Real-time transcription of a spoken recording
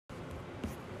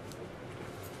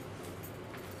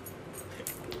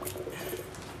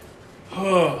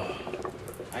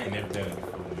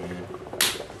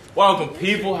Welcome,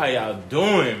 people. How y'all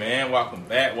doing, man? Welcome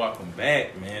back,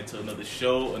 man, to another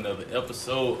show, another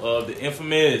episode of the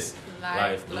infamous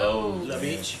Life Blows.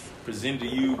 Bitch. Presented to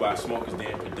you by Smokers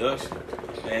Den Production.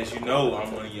 As you know,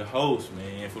 I'm one of your hosts,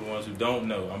 man. For the ones who don't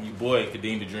know, I'm your boy,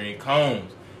 Kadeem the Dream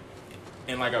Combs.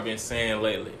 And like I've been saying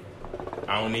lately,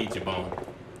 I don't need your bone.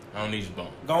 Go on,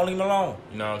 leave him alone.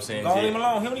 You know what I'm saying? Go on, leave him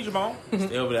alone. He don't need your bone.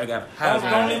 Still, but I got house.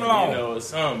 Don't leave him alone. You know,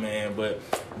 something, man. But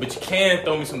you can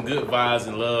throw me some good vibes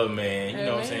and love, man. You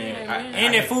know what I'm saying?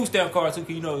 And that food stamp card too,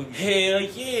 cause you know. Hell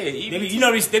yeah. They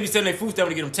be selling their food stamp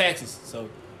to get them taxes. So,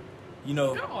 you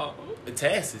know. The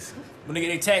taxes. When they get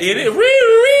their taxes. It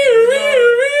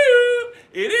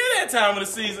is that time of the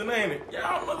season, ain't it?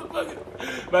 Y'all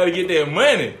motherfuckers about to get that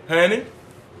money, honey.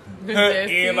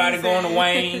 Everybody going to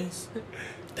Wayne's.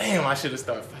 Damn, I should have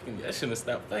stopped fucking at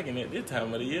this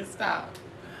time of the year. Stop.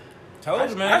 Told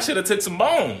you, man. I should have took some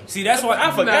bones. See, that's what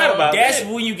I forgot about. That's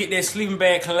when you get that sleeping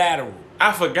bag collateral.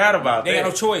 I forgot about they that. They got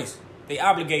no choice. They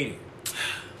obligated.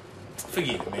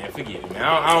 Forget it, man.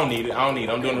 I don't need it.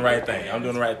 I'm doing the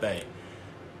right thing.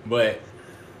 But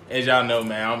as y'all know,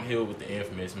 man, I'm here with the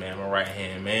infamous, man. My right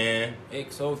hand, man.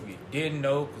 So if you didn't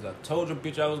know, because I told your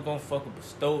bitch I was gonna fuck her, but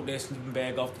stole that sleeping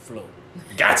bag off the floor.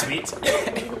 Gotcha, bitch.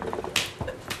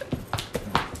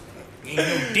 Ain't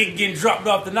no dick getting dropped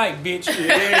off tonight, bitch.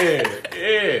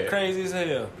 Yeah. Crazy as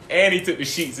hell. And he took the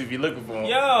sheets if you're looking for him.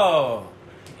 Yo.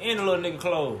 And the little nigga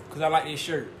clothes, because I like this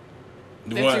shirt.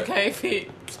 You can't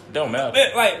fit. Don't matter.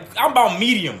 Like, I'm about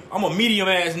medium. I'm a medium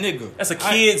ass nigga. That's a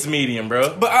kid's medium,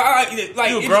 bro. But I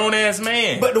like you a grown ass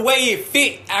man. But the way it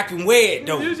fit, I can wear it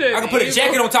though. I can put a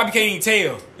jacket on top, you can't even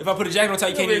tell. If I put a jacket on top,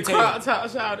 you can't even tell. Crop top,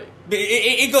 shout it. But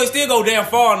it still go down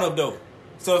far enough though.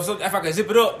 So if I can zip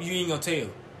it up, you ain't gonna tell.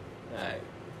 Alright.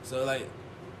 So like,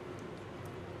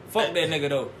 fuck that nigga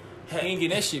though. He ain't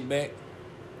getting that shit back.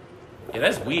 Yeah,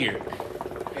 that's weird.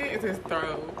 It's his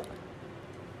throat.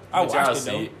 I watched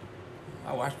it though.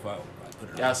 I watched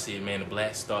it. Y'all see it, man, the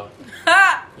Black Star.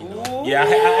 You know? Yeah, I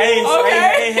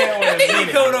ain't had one in a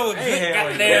minute.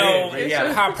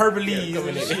 Goddamn hyperbole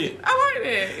and shit. I like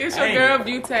that. It's your girl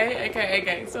Beauty, aka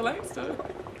Gangsta Langster.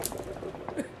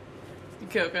 You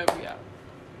kept cutting me out.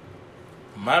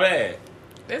 My bad.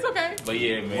 It's okay. But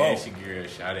yeah, man, it's your girl,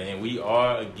 shawty. And we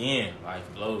are, again, Life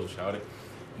Blows, shawty.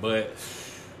 But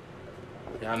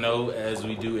y'all know, as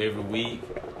we do every week,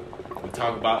 we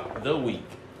talk about the week.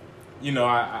 You know,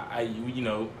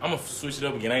 I'm gonna switch it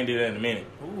up again. I ain't did that in a minute.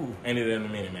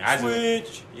 Man. I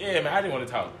didn't want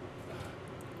to talk.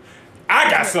 I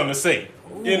got something to say.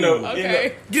 Ooh, you know,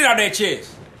 okay. Get out that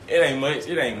chest. It ain't much,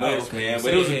 man.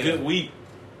 But it was a good week.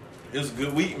 It was a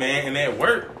good week, man. And at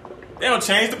work, they don't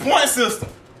change the point system.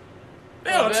 They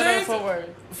don't change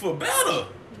for better.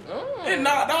 It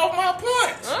knocked off my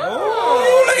points.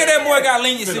 Oh, look at that boy got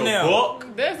leniency in there.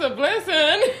 That's a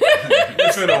blessing.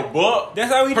 It's in a book.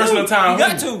 That's how we personal do. Time.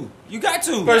 You got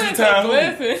to. Personal time.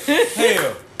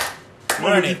 Hell.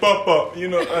 Wanna keep up. You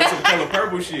know, to the color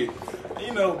purple shit.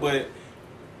 You know, but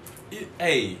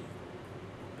hey,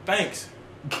 thanks.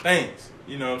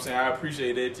 You know what I'm saying? I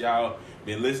appreciate that y'all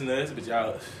been listening to us, but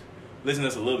y'all listen to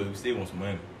us a little bit. We still want some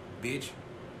money, bitch.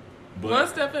 But, one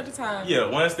step at a time. Yeah,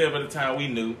 one step at a time. We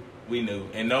knew.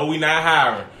 And no, we not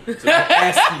hiring. So don't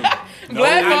ask me. No,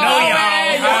 I know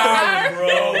y'all hiring,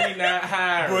 bro. We not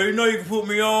hiring. Bro, you know you can put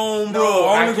me on, bro.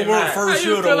 I only can work first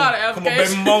shift, though. Come on,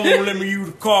 baby mama won't let me use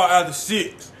the car after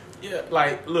 6. Yeah,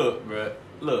 like, look, bro.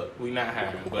 Look, we not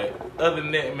hiring. But other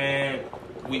than that, man,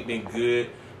 we been good.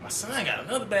 My son got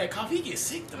another bad cough. He gets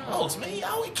sick the most, man. He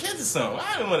always catches something.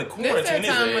 I didn't want to quarantine this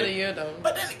that time of the year, though.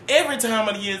 But then every time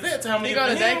of the year is that time of the year. You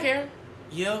go to daycare?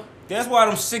 Yeah. That's why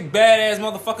them sick, badass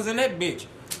motherfuckers in that bitch.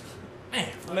 Man,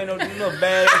 no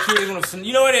badass kids.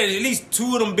 You know what? At least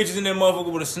 2 of them bitches in that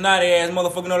motherfucker with a snotty ass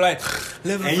motherfucker. No, like,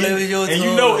 live and play with your tongue. And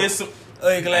you know it's some.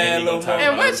 And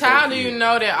what child do you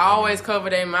know that always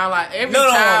cover their mouth? Like every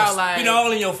child, like you know,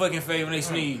 all in your fucking face when they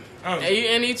sneeze. And you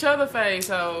in each other face,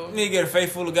 so you need to get a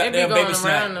face full of goddamn baby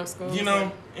snot. You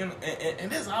know, and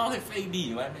that's all that fake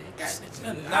did. Like,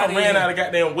 man, I ran out of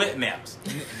goddamn wet naps.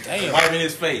 Damn, wiping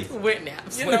his face. Wet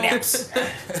naps. Wet naps.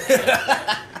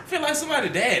 I feel like somebody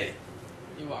daddy.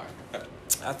 You are.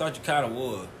 I thought you kind of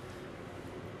would.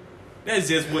 That's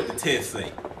just what the test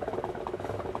say.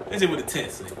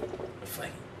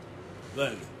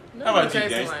 Look. How about you,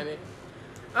 guys?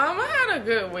 I had a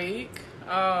good week.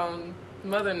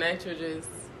 Mother Nature just.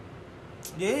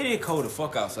 Yeah, it is cold as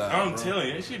fuck outside. I'm telling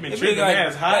you, she been tripping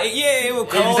ass hot. Like, yeah, it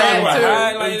was cold. Like,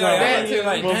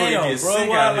 damn, bro,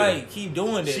 why like keep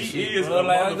doing that shit? Bro?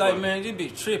 Like, I was like, man, this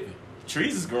bitch tripping.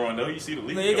 Trees is growing though. You see the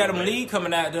leaves. They got them leaves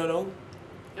coming out there though.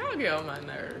 Y'all Y'all get on my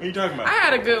nerves. What you talking about? I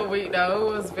had a good week though.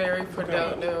 It was very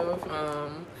productive.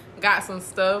 Got some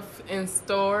stuff in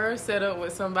store. Set up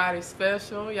with somebody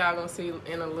special. Y'all gonna see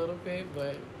in a little bit,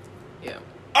 but yeah.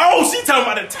 Oh, she talking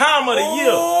about the time of the year.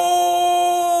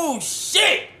 Oh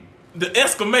shit! The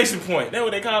exclamation point. That's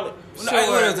what they call it. Sure.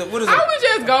 What is it? What is it? I would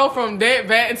just go from that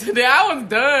back to that. I was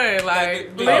done.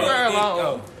 Like, leave her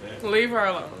alone. Leave her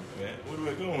alone. Man, what are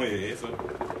we doing here? So,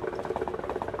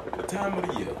 the time of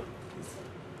the year.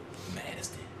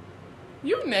 Nasty.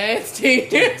 You nasty.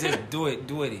 Just do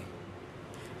it.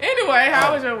 Anyway,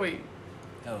 how was your week?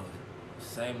 Oh,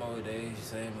 same old days,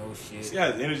 same old shit. See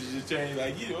how his energy just changed?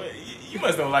 Like, you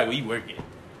must don't like where you working.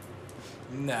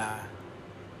 Nah.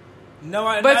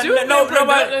 Nobody, But you've been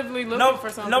productively looking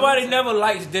for something. Nobody never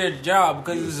likes their job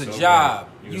because it's a so job.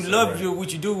 right. You so love right.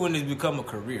 what you do when it's become a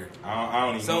career. I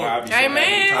don't even So- know how I be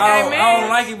Amen. so I don't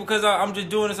like it because I'm just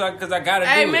doing this because I gotta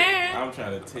do it. Amen. I'm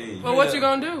trying to tell you. Well, what you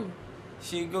gonna do?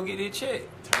 She go get that check.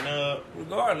 Turn up.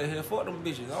 Regardless, hell, fuck them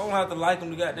bitches. I don't have to like them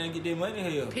to goddamn get their money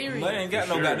here. Period. Money ain't got For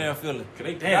no sure. goddamn feeling. Cause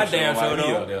they damn sure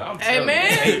though. there. I'm telling Amen. you,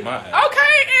 they hate my ass.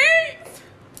 Okay,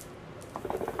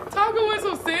 eat. Talking with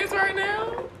some sense right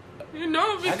now. You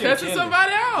know, if I you're did cussing kill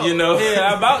somebody out. You know?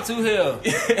 Yeah, I'm about to hell.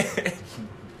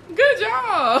 Good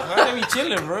job. I be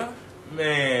chilling, bro.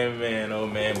 Man, oh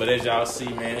man. But as y'all see,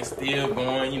 man, it's still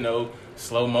going,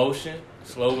 slow motion, man.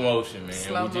 Slow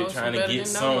We just motion trying to better get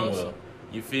than no somewhere. motion.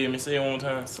 You feel me? Say it one more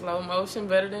time. Slow motion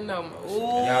better than no motion. Ooh,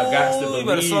 Y'all got to you better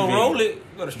believe slow in roll it. it. You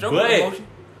better stroke the motion.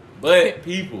 But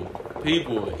people,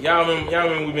 y'all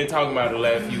remember we've been talking about it the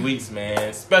last few weeks,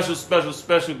 man.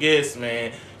 Special guests,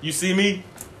 man. You see me?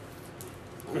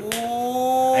 Ooh,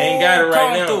 I ain't got it right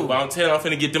come now, through. but I'm telling you, I'm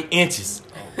finna get them inches.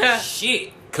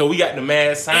 Shit. Cause we got the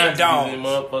mad scientists dogs. and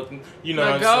motherfucking, you know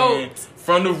The what I'm saying? goats.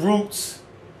 From the roots.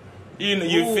 You Ooh,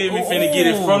 feel me? Finna get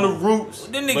it from the roots.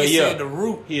 That nigga But yeah, said the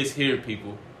root. he is here,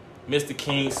 people. Mr.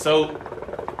 King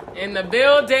Soap. In the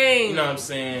building. You know what I'm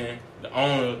saying? The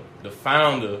owner, the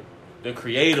founder, the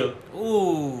creator.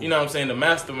 Ooh. You know what I'm saying? The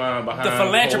mastermind behind The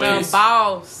philanthropist. The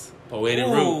boss. Poetic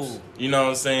Ooh. Roots. You know what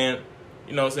I'm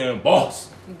saying? Boss.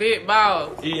 Big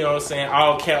boss. You know what I'm saying?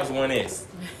 All caps, one S.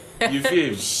 You feel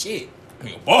me? Shit.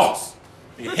 Nigga, boss.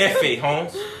 Hefe,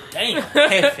 Holmes. Damn.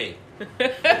 Hefe.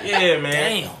 Yeah, man.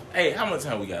 Damn. Hey, how much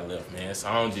time we got left, man? So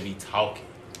I don't just be talking.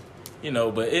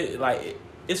 But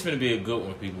it's finna be a good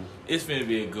one, people. It's finna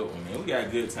be a good one, man. We got a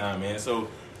good time, man. So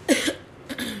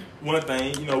one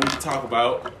thing, we can talk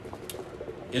about,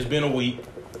 it's been a week.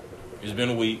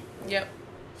 Yep.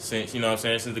 Since,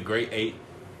 since the Great 8,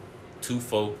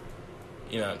 2-4,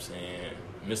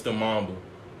 Mr. Mamba,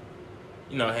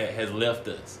 has left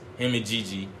us. Him and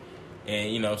Gigi,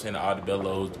 and the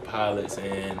Bellos, the pilots,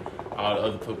 and all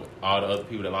the other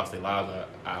people that lost their lives.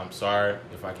 I'm sorry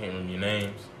if I can't remember your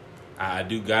names. I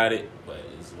do got it, but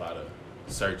it's a lot of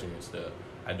searching and stuff.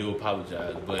 I do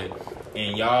apologize, but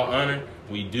in y'all honor,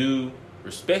 we do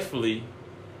respectfully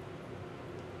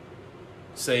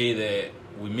say that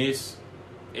we miss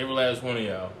every last one of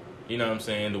y'all. You know what I'm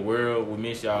saying? The world, we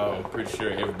miss y'all. I'm pretty sure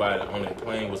everybody on that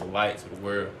plane was a light to the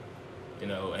world.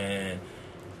 And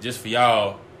just for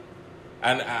y'all,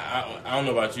 I don't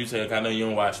know about you, Ted. I know you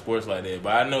don't watch sports like that,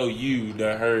 but I know you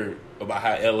done heard about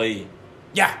how LA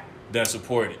done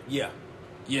supported. Yeah.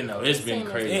 It's been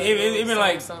crazy. It been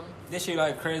like Something. that shit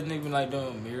like crazy. Niggas been like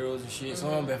doing murals and shit. Some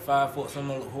of them been 5 foot. Some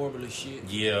of them look horrible as shit.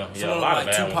 Yeah, Some a of them lot like of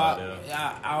bad Tupac. ones out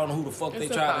there. I don't know who the fuck they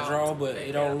It's a tried to thought. draw, but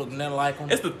it don't look nothing like them.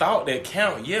 It's the thought that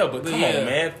count, but come Yeah. on,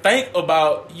 man. Think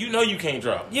about, you can't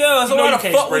draw. Yeah, so You know why you the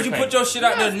can't fuck would spray you paint. put your shit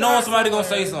out You there gotta knowing start somebody gonna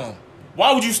somewhere. say something?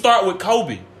 Why would you start with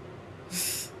Kobe?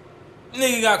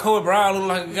 Nigga got Kobe Bryant look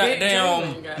like a Big goddamn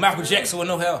dreaming, goddamn. Michael Jackson with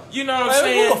no hair. You know what I'm Like,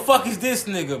 saying? who the fuck is this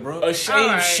nigga, bro? A shaved All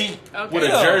right. sheep Okay. with a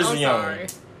Yeah, jersey I'm on. sorry.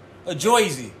 A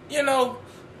Joyzy.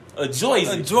 A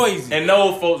Joyzy. A Joyzy. And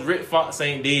no folks, Rick Fox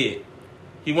ain't dead.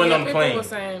 He wasn't on the people plane. were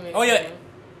saying it. Oh, yeah.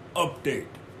 Update.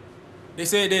 They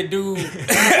said that dude.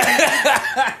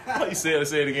 How you say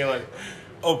it again like,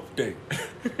 Update.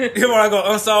 You know when I go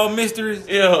Unsolved Mysteries?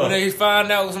 Yeah. When they find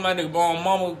out somebody born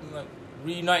mama like,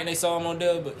 reuniting, they saw him on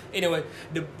there. But anyway,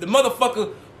 the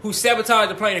motherfucker who sabotaged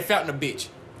the plane, they found the bitch.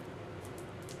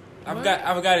 I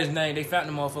forgot his name. They found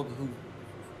the motherfucker who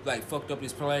like fucked up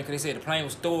this plane because they said the plane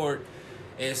was stored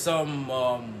at some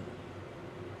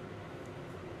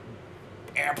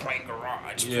airplane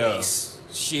garage place.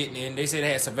 Shit, and they said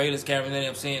they had surveillance cameras. And they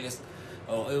ended up saying this.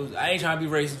 I ain't trying to be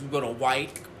racist, but a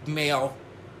white male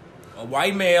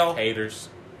haters.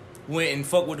 went and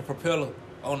fucked with the propeller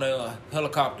on the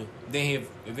helicopter. Then he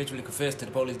eventually confessed to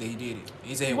the police that he did it.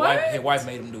 He said his wife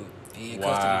made him do it. He in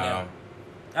custody now.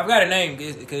 I forgot her name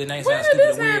because the name When sounds did stupid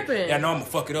this and weird. happen? Yeah, I know I'm gonna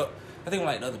fuck it up. I think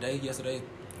like the other day, yesterday.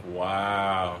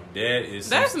 Wow,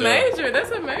 that's major.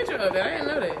 That's a major update. I didn't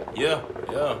know that. Yeah,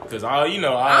 because all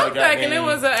I'm thinking it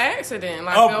was an accident.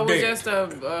 Like it was just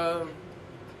a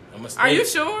mistake. Are you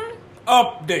sure?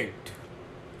 Update.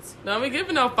 Don't be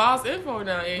giving no false info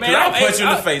down here. Man, I'll punch you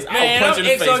in the face. I'll punch you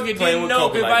in the face playing with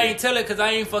Kobe if like I ain't tell it, because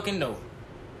I ain't fucking know.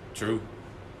 True.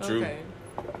 Okay.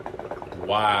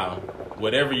 Wow.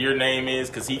 Whatever your name is,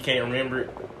 because he can't remember it,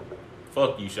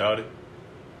 fuck you, shawty.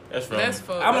 That's from... That's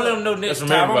fucked I'm going to let him know next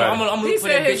time. I'm going to look for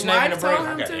that bitch name in the break.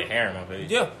 I got that hair in my face.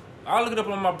 Yeah. I'll look it up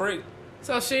on my break.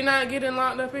 So she not getting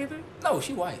locked up either? No,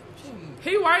 she white.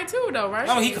 He white too though, right?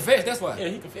 No, he confessed. That's why. Yeah,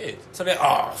 he confessed. So that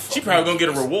she probably gonna get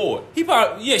a reward. She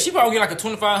probably get like a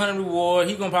 $2,500 reward.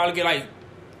 He gonna probably get like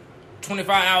 25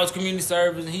 hours community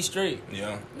service, and he's straight.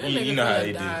 Yeah, you know how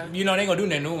they do. You know they ain't gonna do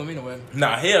nothing to him anyway.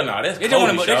 Nah, hell no. That's they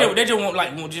Kobe. They just want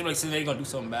like they gonna do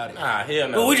something about it. Nah, hell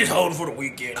no. But we just holding for the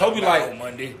weekend. Kobe like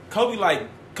Monday. Kobe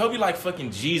like fucking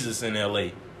Jesus in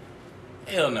L.A.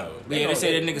 Hell no. They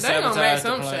say that nigga sabotaged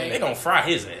the plane. They gonna fry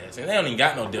his ass, and they don't even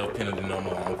got no death penalty no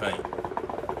more. I don't think.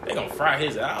 They gonna fry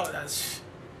his ass.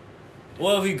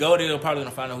 Well, if he go there, they're probably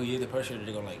gonna find out who he is. The person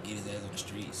they're gonna like get his ass on the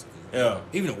streets. Yeah.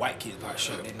 Even the white kids probably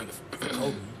shut that nigga for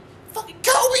Kobe. Fucking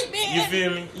Kobe,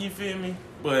 man. You feel me?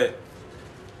 But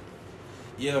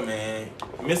yeah, man.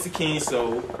 Mr. King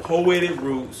Soul, Poetic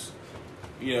Roots.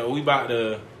 You know, we about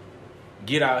to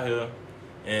get out here,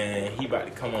 and he about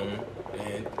to come on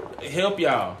and help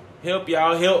y'all. Help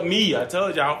me. I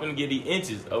told y'all I'm finna get these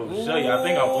inches over the show. Y'all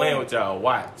think I'm playing with y'all.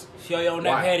 Watch. Show y'all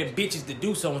not having bitches to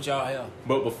do something with y'all hell.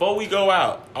 But before we go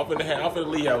out, I'm finna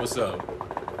leave y'all with something.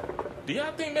 Do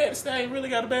y'all think Matt Stallion really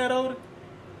got a bad odor?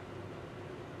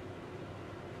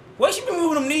 Well, she been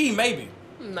moving them knees, maybe.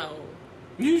 No.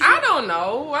 I don't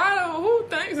know. Who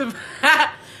thinks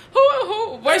about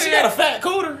who? Wait, she got a fat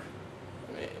cooter?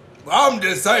 Well, I'm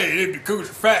just saying, if the cooter's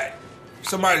fat,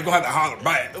 somebody's gonna have to holler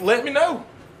back. Let me know.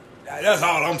 That's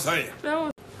all I'm saying.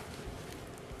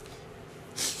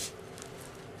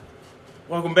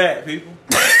 Welcome back, people.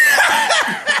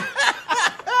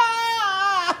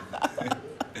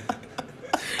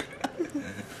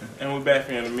 And we're back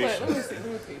for intermission.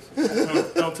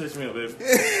 Don't touch me up, baby.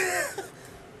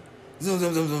 Zoom.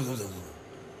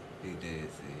 He did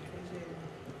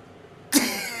see.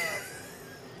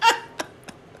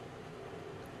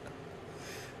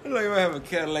 Look like I have a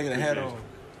Cadillac and a hat on.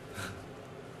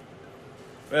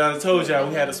 Well, I told y'all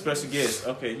we had a special guest.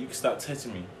 Okay, you can stop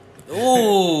touching me.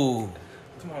 Ooh.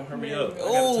 Come on, hurry up.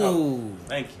 Ooh.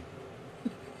 Thank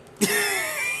you.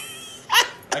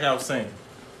 Like I was saying.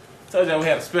 Told y'all we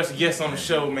had a special guest on the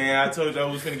show, man. I told y'all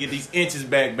we was finna get these inches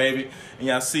back, baby. And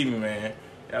y'all see me, man.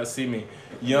 Y'all see me.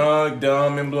 Young,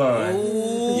 dumb, and blonde.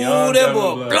 Ooh, young, that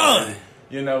boy blonde.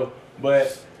 You know,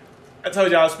 but I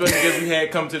told y'all a special guest we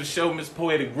had come to the show, Mr.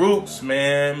 Poetic Roots,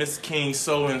 man. Mr. King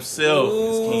Soul himself.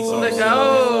 Mr. King Soul. Let's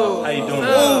go. How you doing?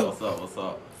 What's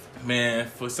up? Man,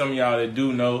 for some of y'all that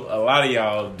do know, a lot of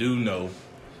y'all do know,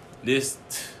 this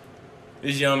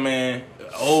young man,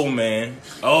 old man.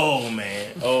 He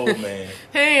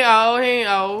ain't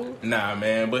old. Nah,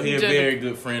 man, but he a very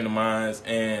good friend of mine,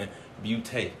 and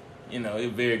Butte. You know, he's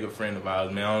a very good friend of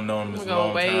ours, man. I don't know him as a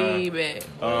long way time.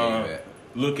 back.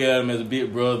 Look at him as a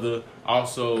big brother,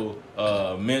 also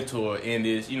mentor in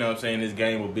this, you know what I'm saying, this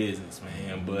game of business,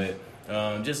 man. But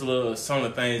just some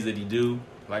of the things that he do.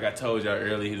 Like I told y'all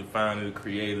earlier, he's the founder, the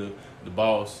creator, the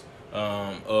boss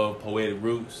of Poetic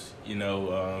Roots. You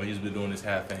know, he's been doing this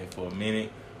half thing for a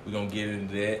minute. We're going to get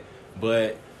into that.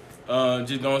 But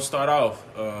just going to start off,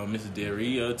 Mr.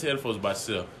 Derry, tell the folks about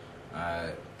yourself.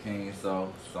 Alright, King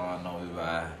So I know me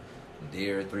by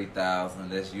Deer 3000,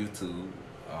 that's YouTube.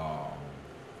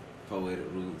 Poetic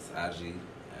Roots, IG.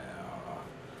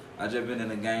 I just been in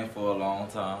the game for a long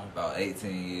time, about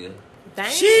 18 years.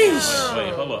 Damn. Sheesh.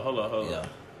 Wait, hold up. Yeah.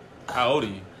 How old are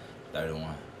you?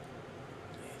 31.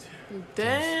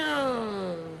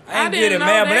 Damn. I ain't good at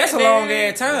math, but that's a long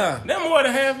ass time. That more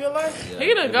than half your life? Yeah,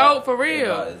 He the GOAT for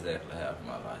real. About exactly half of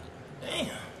my life.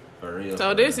 Damn. For real.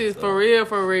 So this is for real.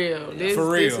 For real. This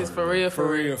is for real.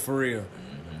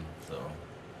 So,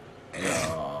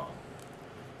 yeah,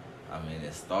 I mean,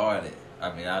 it started.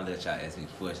 I mean, I'll let y'all ask me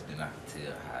questions, then I can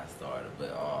tell how it started.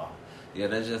 But, yeah,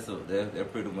 that's just,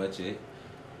 that's pretty much it.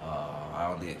 I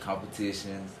don't did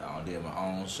competitions. I don't did my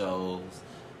own shows.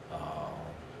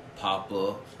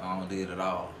 Pop-ups. I don't did it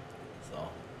all.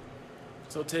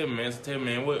 So tell me,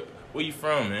 man, where you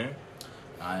from, man?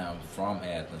 I am from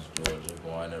Athens, Georgia,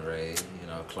 born and raised,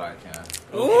 Clark County.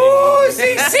 Ooh,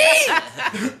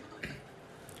 CC!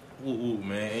 Ooh,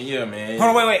 man. Yeah, man.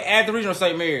 Hold on, wait. At the regional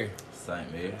St. Mary.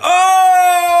 St. Mary.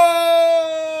 Oh!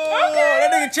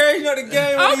 That nigga changed up the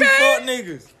game when he fuck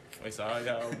niggas. Wait, so all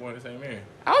y'all born the same year?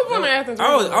 I was born in Athens.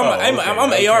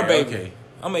 I'm an AR baby. Okay.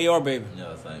 I'm an AR baby.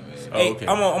 Yeah, same man. Hey, Okay.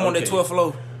 I'm on that 12th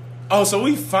floor. Oh, so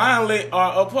we finally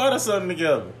are a part of something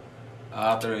together.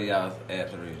 All three of y'all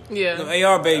at 3. Yeah. Them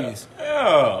AR babies.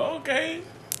 Yeah, okay.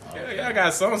 Yeah, y'all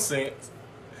got some sense.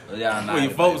 Well, y'all Well,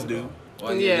 your folks do.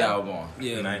 What year Yeah. y'all born?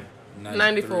 Yeah.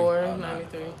 94, Oh,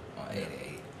 93. Oh,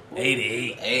 88.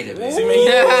 88. 80, See, baby.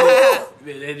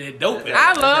 man, they dope.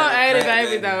 I love 80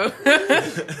 baby though.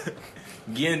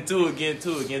 Getting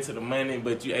to the money,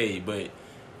 but like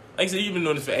I said, you've been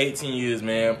doing this for 18 years,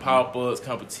 man. Pop-ups,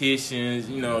 competitions,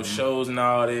 shows and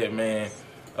all that, man.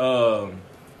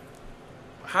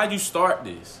 How'd you start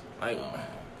this? Like,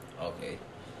 Okay.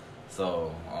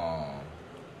 So,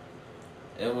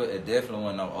 it definitely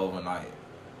wasn't no overnight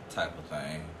type of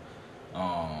thing.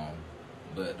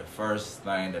 But the first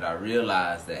thing that I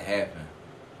realized that happened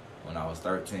when I was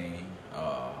 13,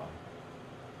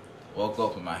 woke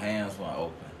up and my hands weren't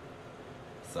open.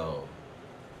 So,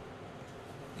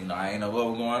 I ain't know what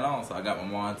was going on. So I got my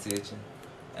mom's attention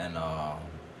and,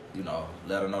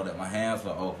 let her know that my hands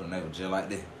were open. They were just like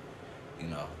this.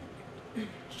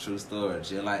 True story,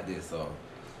 just like this. So,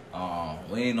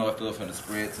 we didn't know if it was finna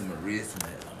spread to my wrist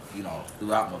and,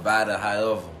 throughout my body,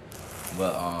 however.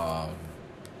 But,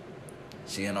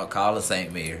 she ended up calling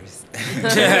St. Mary's.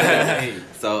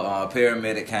 So,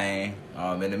 paramedic came.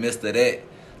 In the midst of that,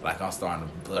 like I'm starting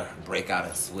to break out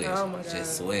and sweat. Oh my God.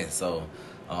 Just sweat. So,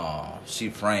 she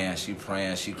praying, she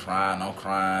crying, I'm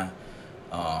crying.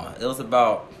 It was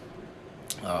about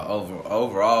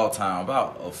overall time,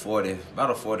 about a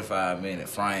 45-minute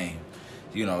frame,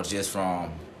 just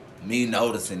from me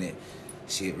noticing it.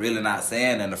 Shit, really not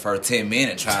saying in the first 10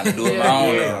 minutes, trying to do it my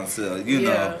own until,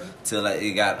 till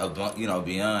it got,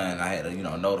 beyond. I had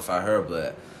to, notify her,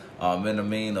 but in the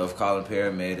mean of calling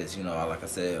paramedics, like I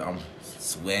said, I'm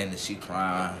sweating, she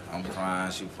crying, I'm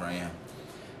crying, she praying.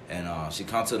 And she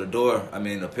come to the door. I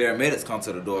mean, the paramedics come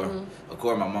to the door. Mm-hmm. Of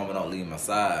course, my mama don't leave my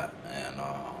side. And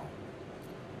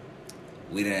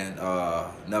we didn't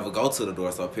never go to the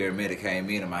door, so a paramedic came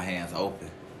in and my hands open.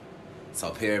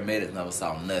 So paramedics never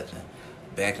saw nothing.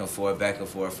 Back and forth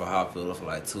for hospital for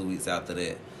like 2 weeks after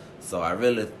that. So I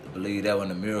really believe that when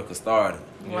the miracle started.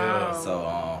 Wow.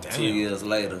 So 2 years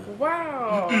later.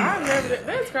 Wow. I remember that.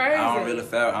 That's crazy. I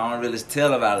don't really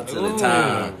tell about it till the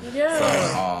time. Yeah.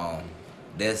 So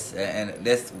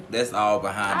that's all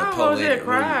behind the I poetic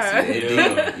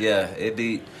roots. Yeah. It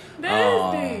deep.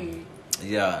 That is deep.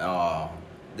 Yeah,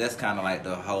 that's kind of like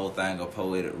the whole thing of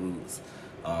poetic roots.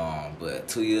 But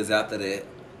 2 years after that,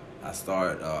 I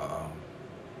started.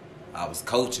 I was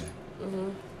coaching.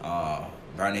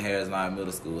 Mm-hmm. Bernie Harris Line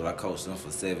Middle School. I coached them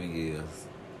for 7 years.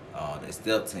 Their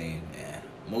step team, man,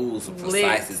 moves were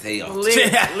precise as hell.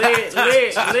 Lit.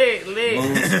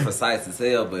 Moves were precise as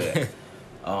hell, but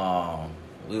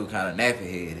we were kind of nappy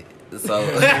headed.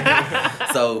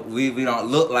 So we don't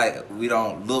look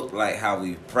like how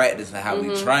we practice and how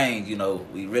we train.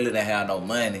 We really didn't have no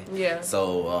money. Yeah.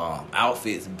 So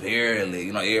outfits barely.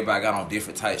 Everybody got on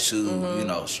different type shoes.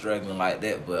 Struggling like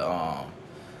that. But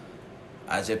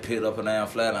I just picked up a damn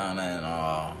flatliner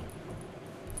and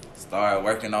started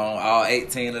working on all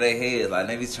 18 of their heads. Like,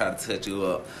 let me try to touch you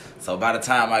up. So by the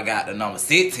time I got to number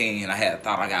 16, I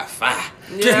thought I got 5.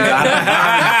 Yeah.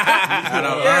 I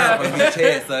don't learn from each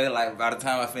head. So like by the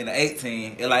time I finish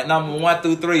 18, it's like number 1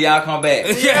 through 3, y'all come back.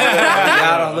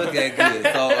 Y'all don't look that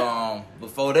good. So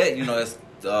before that, it's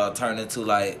turned into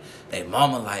like they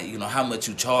mama like, how much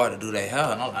you charge to do that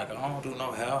hair? And I'm like, I don't do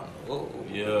no hair.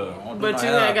 Yeah. But you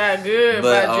had got good.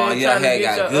 But I had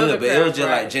got good. But it was just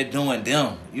like just doing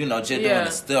them. Doing the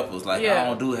steppers. Like I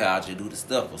don't do hair, I just do the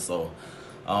steppers. So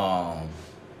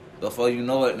before you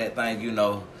know it, that thing,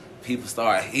 people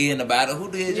start hearing about it.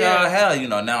 Who did y'all hair?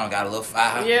 Now I got a little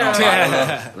fire.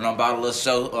 Yeah. I bought a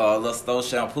little store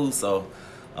shampoo. So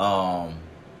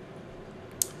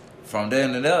from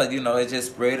then to there, it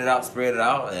just spread it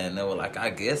out, and they were like, I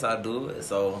guess I do it.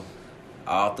 So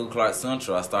all through Clark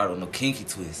Central, I started with no kinky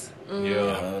twist.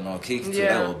 No kinky twist.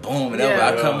 That was boom.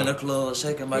 I come in the club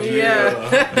shaking my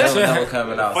head. That was never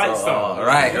coming out. So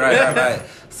right.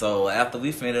 So after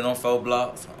we finished on 4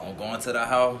 blocks, I'm going to the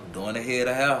house, doing the head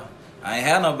of hair. I ain't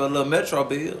had no but a little Metro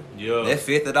bill. Yeah. That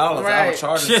 $50. I was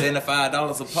charging $75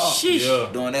 a pop. Sheesh. Yeah.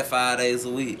 Doing that 5 days a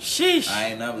week. Sheesh. I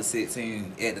ain't number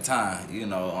 16 at the time.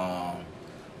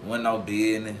 Wasn't no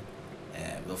business.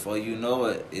 And before you know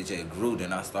it, it just grew.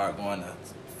 Then I started going to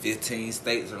 15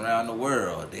 states around the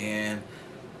world. Then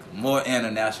more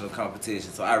international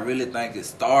competition. So I really think it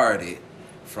started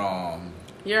from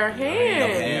Your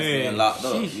hand. hands being locked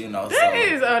up, Sheesh. you know. That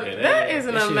is an that shit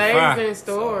amazing fire.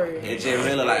 story. It just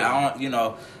really like I don't, you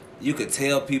know, you could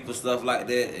tell people stuff like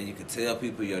that, and you could tell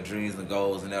people your dreams and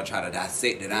goals, and they'll try to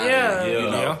dissect it out of you, you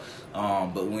know.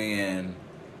 But when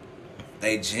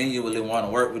they genuinely want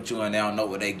to work with you and they don't know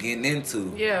what they getting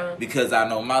into, because I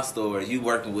know my story. You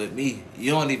working with me,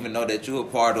 you don't even know that you're a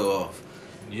part of.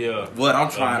 What I'm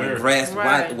trying to grasp.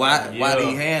 Right. Why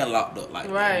they hand locked up like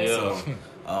Right. that?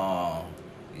 So,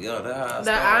 that's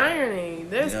the irony.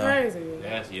 That's crazy.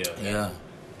 That's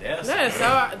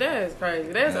That is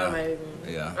crazy. That's amazing.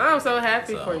 Yeah. I'm so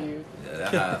happy for you. Yeah,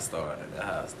 that's how it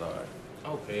started.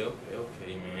 Okay,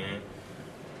 man.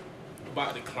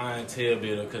 About the clientele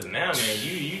builder, cause now, man,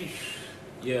 you.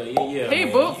 He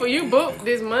booked for you. Booked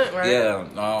this month, right? Yeah.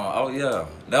 Yeah.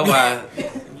 That's why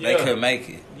they couldn't make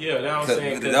it. Yeah, that's what I'm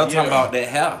saying. They're talking about that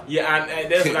hair. Yeah,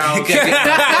 that's what I was saying.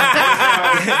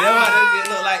 That's why they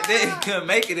look like they couldn't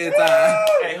make it in time.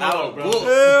 Hey, hold on, bro.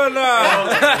 Hell no.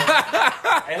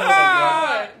 Hey, hold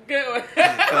on, bro. Good one.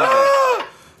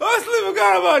 I sleep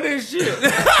forgot about this shit.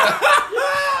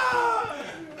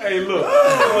 Hey, look.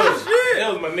 That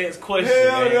was my next question,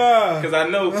 Hell man. nah. Because I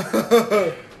know.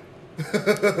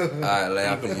 Alright,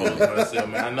 laugh at you. Myself,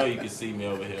 man. I know you can see me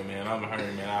over here, man. I'm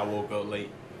hurting, man. I woke up late.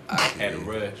 Had to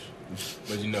rush.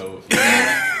 But you know,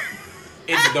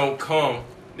 it don't come.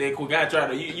 Then quick, I try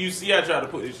to. You see, I try to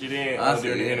put this shit in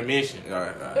during the intermission.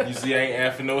 Right. You see, I ain't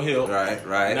asking no help.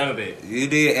 Right. None of that. You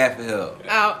did ask for help.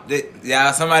 Out.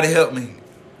 Yeah, somebody help me.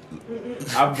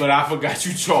 But I forgot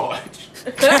you charged.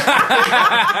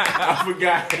 I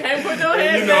forgot. Can't put no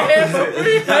hands You know, in for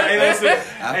free.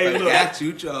 I forgot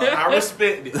you, Charles. I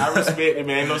respect it,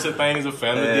 man. Ain't no such thing as a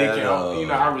family dick. You know,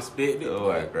 I respect it.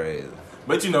 Oh, crazy.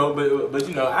 But you know,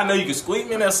 I know you can squeeze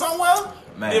me in there somewhere.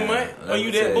 Man, or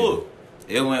you that book?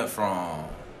 It went from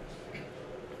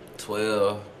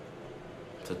 12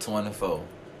 to 24.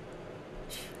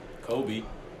 Kobe.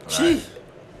 Right.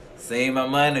 Seeing my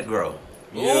money grow.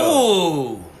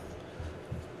 Ooh.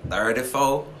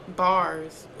 34.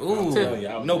 Bars. Ooh. telling you,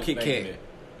 I was No just Kit thinking Kat.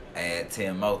 Add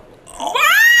 10 more. What?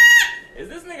 Is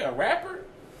this nigga a rapper?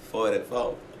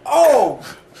 44. Oh,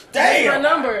 That's my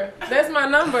number. That's my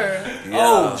number. Yeah,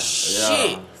 Oh,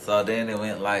 shit. So then it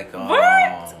went like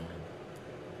What?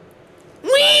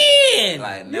 When?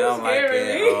 Like now I'm like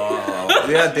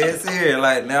scaring at this here.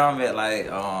 Like now I'm at like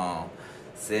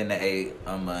 7 to 8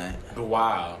 a month.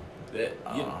 wow.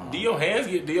 Do your hands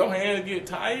get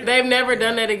tired? They've never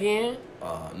done that again.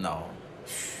 No.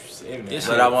 It's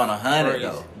But I want 100 crazy.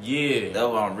 though. Yeah. That's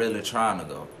what I'm really trying to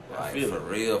go. Like feel for it.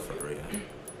 real.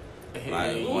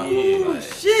 Like, yeah. like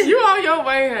Shit, you on your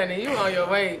way, honey. You on your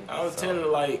way. I was telling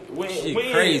you, like, when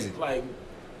crazy. Like,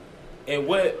 at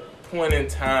what point in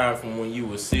time from when you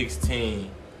were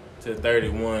 16 to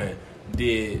 31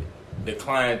 did the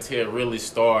clientele really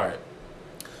start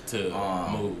to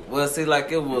move? Well, see,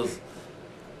 like it was.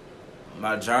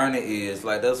 My journey is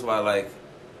like that's why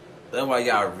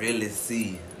y'all really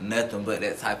see nothing but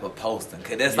that type of posting,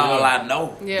 cause that's all I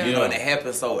know. Yeah. You know, and it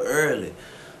happened so early.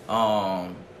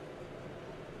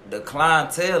 The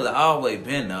clientele had always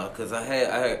been there, cause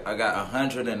I got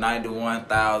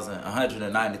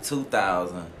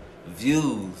 192,000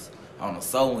 views on a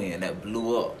sew-in that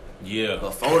blew up. Yeah.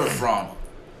 Before the frontal.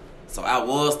 So I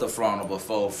was the frontal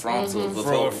before frontal.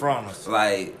 Before frontals.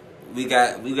 Like we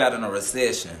got in a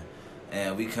recession,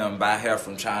 and we couldn't buy hair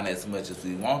from China as much as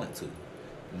we wanted to,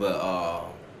 but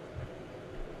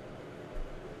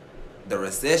the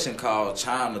recession caused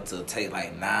China to take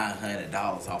like $900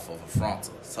 off of a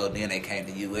frontal. So then they came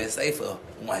to USA for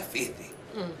 $150.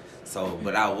 So,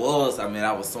 but I was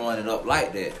sewing it up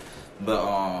like that.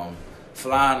 But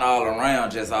flying all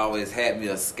around just always had me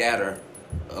a scatter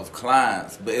of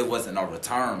clients, but it wasn't a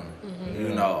return. You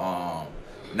know,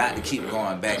 not to keep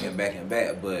going back and back and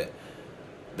back, but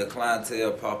the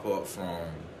clientele pop up from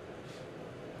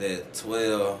that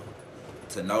 12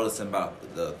 to noticing about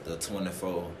the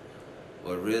 24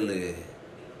 were really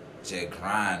just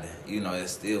grinding. You know, it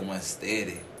still went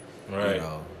steady. Right. You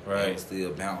know, right. It was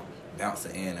still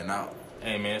bouncing in and out.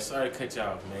 Hey, man, sorry to cut you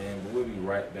off, man, but we'll be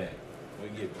right back.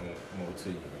 We'll get more to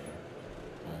you,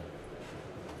 man.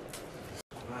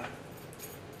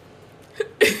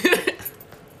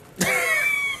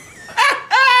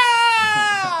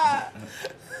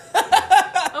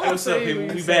 What's up, people?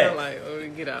 We back. Like, oh,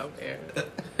 get out there.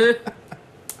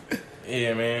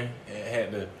 Yeah, man. I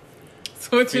had to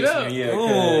Switch it fix up. me. Yeah,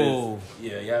 Ooh.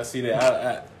 yeah, y'all see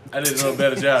that? I did a little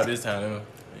better job this time.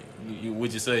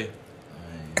 What'd you say?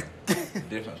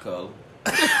 Different color.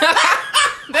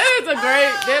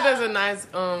 That is a nice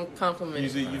compliment. You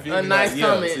feel A me? nice Like, yeah,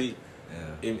 comment. see,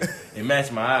 Yeah. it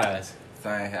matched my eyes.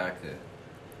 Same haircut.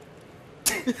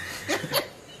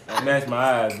 It matched my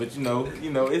eyes, but you know,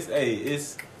 it's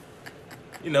it's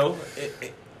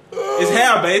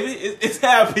hair, baby. It's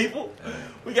hair, people.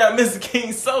 We got Mr.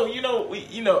 King So.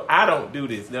 I don't do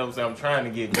this. You know what I'm saying? I'm trying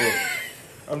to get booked.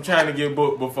 I'm trying to get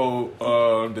booked before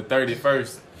the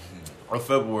 31st of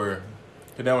February.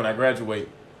 Cause then when I graduate.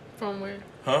 From where?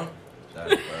 Huh?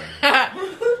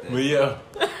 But yeah.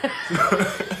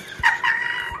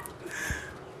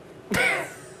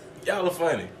 Y'all are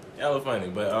funny.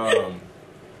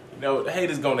 But the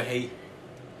haters gonna hate.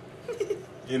 But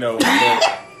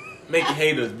make your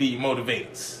haters be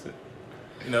motivators.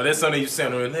 That's something you say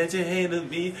on the let your haters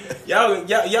be.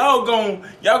 Y'all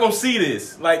gonna see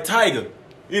this like Tiger.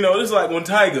 It's like when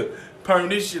Tiger permed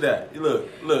this shit out. Look,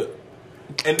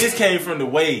 and this came from the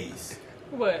waves.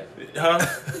 What? Huh?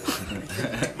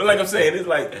 But like I'm saying, it's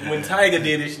like when Tiger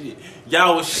did this shit,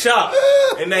 y'all was shocked,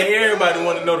 and now everybody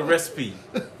want to know the recipe.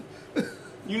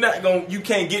 You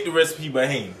can't get the recipe by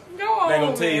hand. Go on, I'm not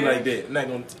gonna tell you man. like that. I'm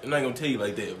not gonna tell you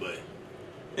like that, but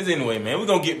it's anyway, man. We're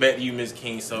gonna get back to you, Miss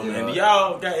King. So, man, do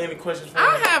y'all got any questions for me?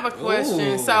 I have a question.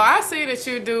 Ooh. So I see that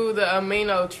you do the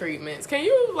amino treatments. Can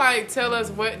you tell us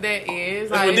what that is?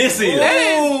 That's what this is.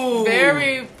 That Ooh. is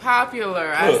very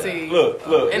popular. I see. Look.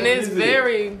 And it's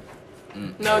very.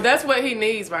 No, that's what he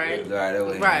needs, right?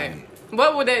 Right.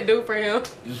 What would that do for him?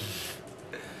 Yeah.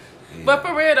 But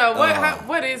for real though,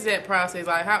 what is that process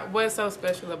like? What's so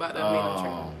special about the amino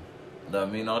treatment? The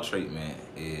amino treatment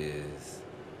is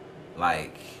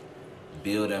like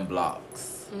building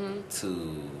blocks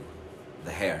to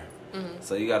the hair.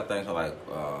 So you gotta think of like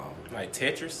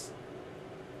Tetris.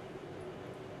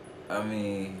 I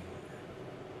mean,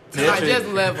 Like just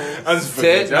levels.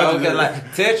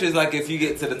 Tetris, like if you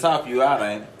get to the top, you out,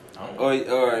 ain't it?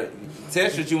 Or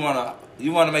Tetris, you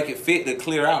wanna make it fit to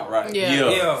clear out, right?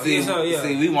 Yeah.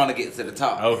 See, we want to get to the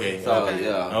top. Okay. So Okay.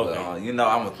 yeah, Okay.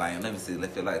 I'm a thing. Let me see.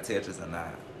 Let's feel like Tetris or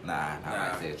not. Nah,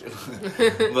 not like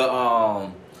Tetris. But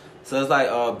so it's like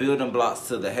building blocks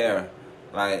to the hair,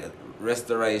 like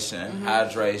restoration,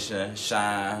 hydration,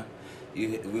 shine.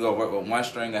 We gonna work with one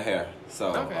string of hair. So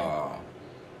Okay.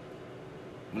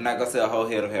 we're not gonna say a whole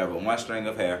head of hair, but one string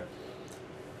of hair.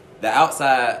 The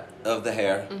outside of the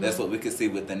hair, that's what we can see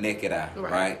with the naked eye,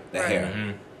 right? The hair.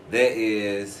 Mm-hmm. That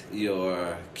is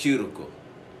your cuticle.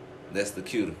 That's the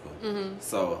cuticle.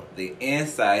 So the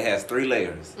inside has 3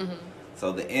 layers.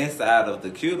 So the inside of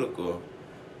the cuticle,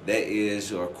 that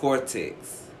is your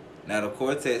cortex. Now the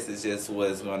cortex is just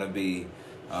what's going to be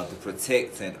the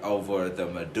protectant over the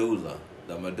medulla.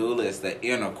 The medulla is the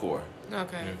inner core.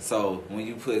 Okay. So when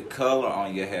you put color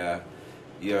on your hair,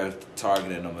 you're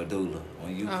targeting the medulla.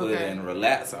 When you put in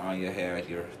relaxer on your hair,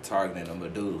 you're targeting the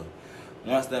medulla.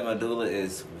 Once the medulla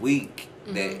is weak,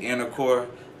 that inner core,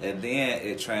 and then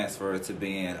it transfers to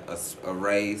being a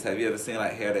raised. Have you ever seen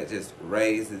like hair that just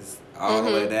raises all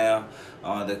the way down?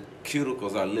 The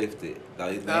cuticles are lifted.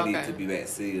 They need to be back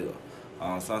sealed.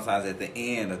 Sometimes at the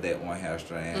end of that one hair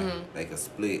strand, they can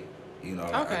split.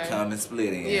 A come and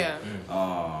split in. Yeah.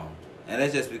 And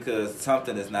that's just because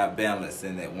something is not balanced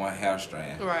in that one hair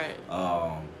strand. Right.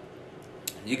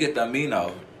 You get the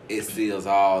amino, it seals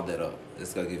all that up.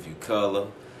 It's gonna give you color.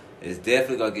 It's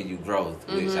definitely gonna give you growth,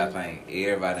 which I think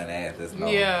everybody in the athletes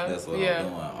know. That's what I'm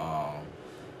doing.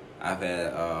 I've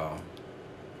had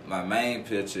my main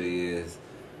picture is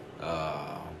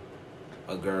a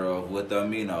girl with the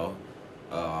amino,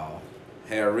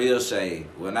 hair real shaved.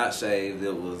 Well, not shaved.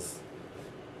 It was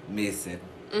missing.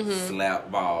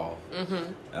 Slap ball.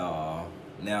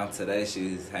 Now today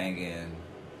she's hanging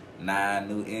 9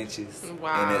 new inches in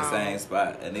that same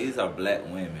spot, and these are black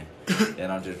women.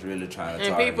 And I'm just really trying to.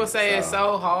 And target. people say it's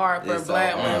so hard for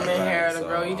black women hair to So,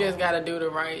 grow. You just gotta do the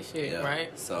right shit,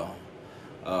 right? So,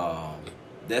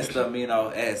 that's the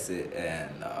amino acid, and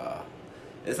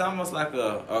it's almost like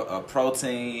a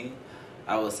protein.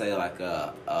 I would say like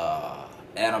a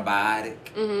antibiotic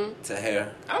to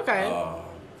hair. Okay.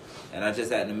 And I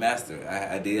just had to master it.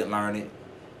 I did learn it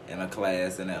in a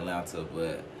class in Atlanta,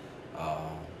 but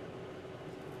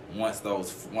once those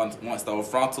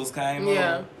frontals came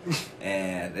on,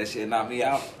 and that shit knocked me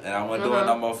out, and I wasn't doing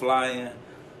no more flying,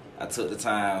 I took the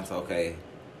time to, okay,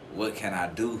 what can I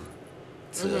do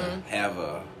to have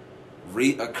a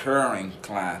reoccurring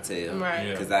clientele?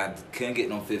 Right. Because I couldn't get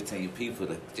no 15 people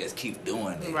to just keep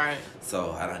doing it. Right.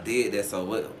 So I done did that. So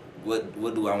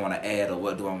what do I want to add, or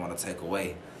what do I want to take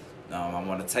away? I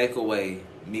want to take away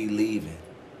me leaving.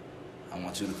 I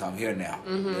want you to come here now.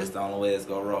 That's the only way it's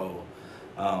going to roll.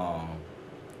 I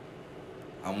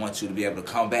want you to be able to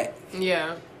come back.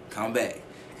 Yeah. Come back.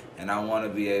 and I want to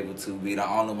be able to be the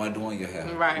only one doing your hair.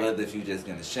 Right. Whether if you just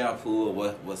getting a shampoo or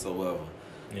whatsoever.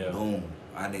 Yeah. Boom.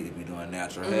 I need to be doing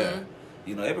natural hair.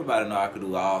 You know, everybody know I could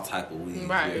do all type of weaves.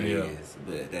 Right. There Yeah. is.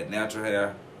 But that natural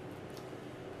hair,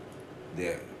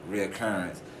 that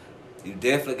reoccurrence, you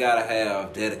definitely gotta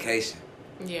have dedication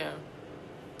Yeah.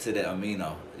 to that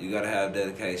amino. You gotta have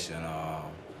dedication.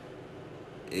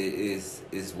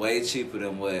 It's way cheaper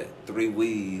than what 3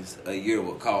 weaves a year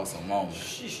would cost a moment.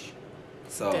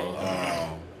 So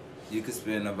you could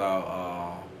spend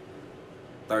about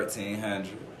 $1,300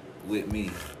 with me,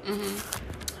 and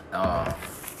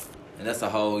that's a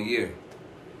whole year.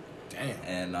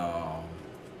 Damn. And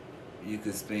you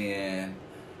could spend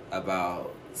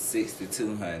about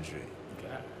 $6,200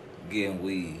 getting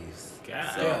weaves.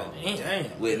 God So,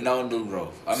 damn. with no new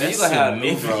growth. I mean, That's you gonna have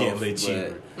new significantly growth,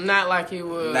 cheaper. but Not like you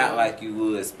would. not like you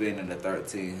would spending the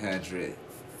 $1,300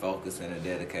 focusing and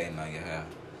dedicating on your hair.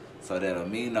 So that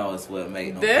amino is what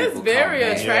make them That's people very come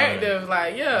back. attractive.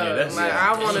 Like, Yeah, that's like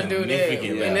I want to do that,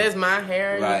 significant. and that's my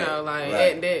hair. Right, You know, like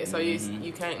right. at that, so Mhm.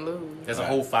 you can't lose. That's a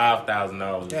whole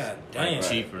 $5,000. God damn.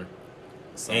 Cheaper,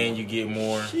 So, and you get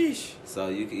more. Sheesh. so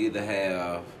you can either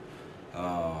have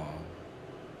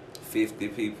 50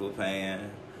 people paying,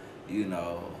 you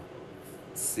know,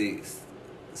 six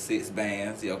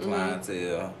bands, your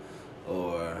clientele,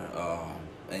 or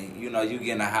and you know you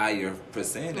getting a higher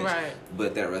percentage, Right.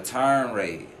 but that return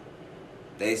rate,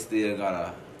 they still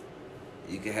gonna.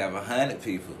 You can have 100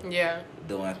 people Yeah.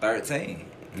 doing 13.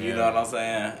 You Yeah. know what I'm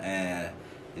saying? And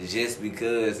just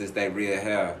because it's their real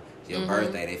hair, your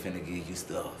birthday, they finna give you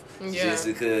stuff. Yeah. Just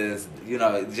because, you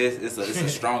know, just it's a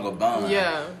stronger bond.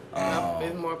 Yeah. Um,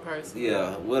 It's more personal.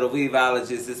 Yeah, with a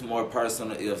weaveologist, it's more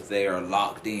personal if they are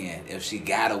locked in. If she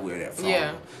gotta wear that from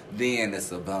Yeah. then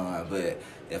it's a bond. But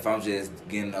if I'm just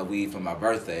getting a weave for my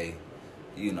birthday,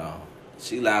 you know,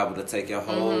 she liable to take your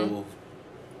whole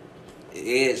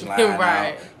edge line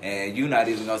Right. out, and you not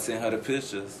even gonna send her the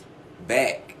pictures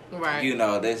back. Right. You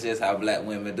know, that's just how black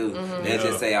women do. They Yeah.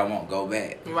 just say I won't go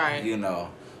back. Right. You know,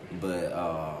 but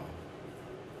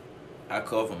I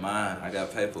cover mine. I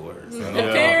got paperwork. So.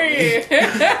 Yeah. Period.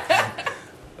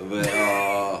 But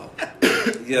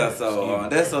yeah, so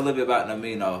that's a little bit about the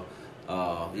amino.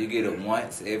 You get it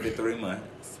once every 3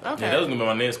 months. Okay. Yeah, that was gonna be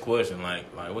my next question. Like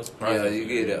what's the process? Yeah, you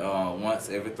get it once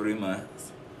every 3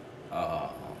 months.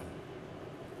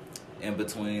 In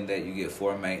between that, you get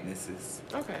 4 maintenances,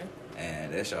 Okay.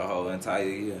 and that's your whole entire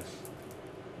year.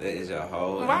 That is your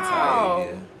whole Wow. entire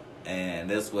year, and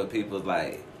that's what people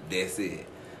like. That's it.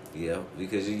 Yeah,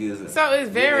 because you use it. So it's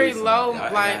very you use it. low, I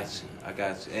like-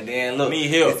 got you. And then look, Need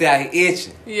help. it's out here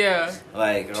itching. Yeah.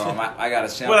 Like I got a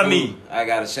shampoo. What I need? I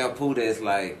got a shampoo that's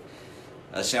like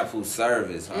a shampoo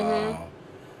service.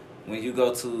 When you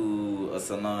go to a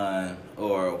salon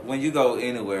or when you go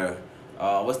anywhere,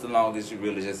 what's the longest you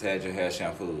really just had your hair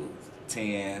shampooed?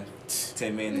 10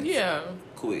 minutes? Yeah.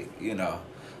 Quick, you know.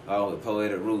 With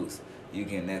Poetic Roots, you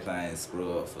getting that thing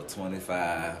scrubbed for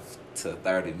 25 to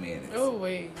 30 minutes Oh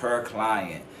wait. per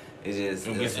client. It's just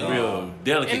It it's, gets real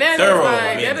delicate, And that is thorough. like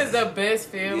I mean, that is the best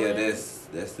feeling. yeah,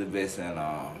 that's the best, and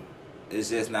it's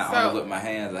just not So, only with my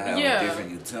hands. I have yeah. different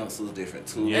utensils, different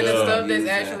tools. And the Yeah. stuff I'm that's using.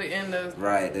 actually in the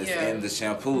right. That's yeah. in the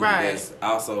shampoo. Right. That's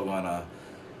also gonna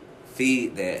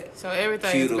feed that. So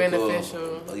everything's cuticle.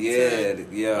 beneficial. Yeah, to-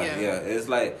 yeah. It's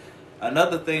like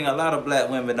another thing a lot of black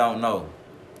women don't know.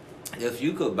 If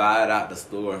you could buy it out the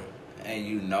store and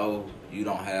you know you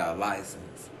don't have a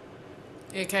license,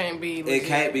 It can't be. it legit.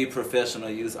 can't be professional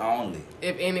use only.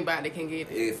 If anybody can get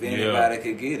it. If anybody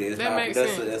could get it, it's That not, makes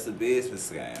that's sense. that's a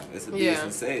business scam. It's a Yeah.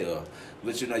 business sale.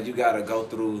 But you know, you gotta go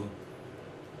through.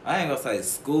 I ain't gonna say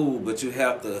school, but you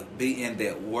have to be in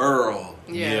that world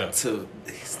Yeah. to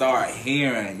start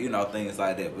hearing, you know, things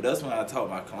like that. But that's when I taught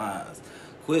my clients,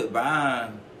 quit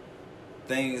buying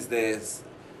things that's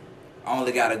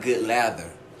only got a good lather.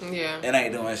 Yeah. It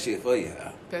ain't doing shit for you.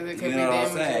 Because it could You be know what I'm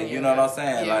damaging saying? your You know what I'm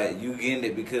hair. saying? Yeah. Like you getting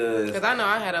it because. Because I know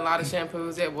I had a lot of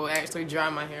shampoos that will actually dry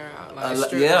my hair out. Like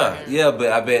strip my yeah, hair. yeah,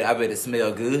 but I bet it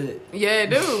smell good. Yeah, it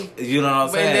do. You know what I'm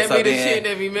But saying? that be the shit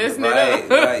that be messing right,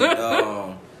 it up.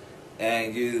 Right.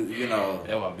 And you know,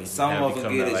 That's why bitches some have of to them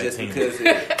come get out it like just Tina. because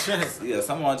it. Yeah,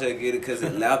 someone just get it because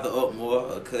it lather up more,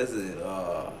 or because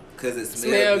it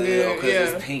smell good, or because yeah.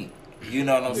 it's pink. You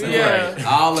know what I'm saying? Yeah. Right.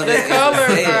 All of The that colors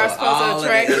is a sale. are supposed to All of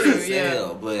that attract is a you, yeah.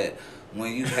 sale. But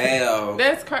when you have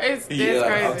That's crazy. That's Yeah,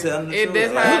 crazy. I'm telling the truth.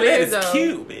 That's Like, how Ooh, it that is, is though.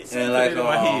 cute, bitch. and Put like it in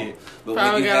my head. but when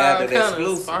Probably you got have all that kind of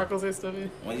exclusive. sparkles and stuff.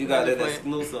 When you got that Plant.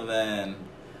 exclusive and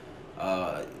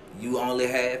you only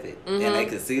have it, and Mm-hmm. they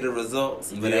can see the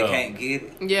results, but Yeah. they can't get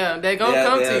it. Yeah, they gonna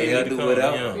come to They'll you. do Come,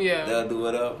 whatever. yeah. They'll do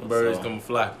whatever. Birds So, come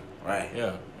fly. Right.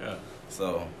 Yeah.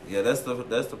 So yeah, that's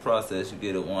the process. You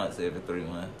get it once every 3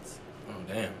 months. Oh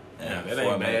damn. And That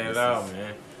ain't bad at all,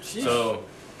 man. So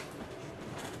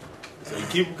you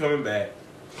keep them coming back,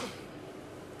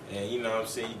 and you know what I'm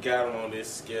saying, you got them on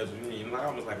this schedule. You know,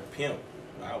 almost like a pimp.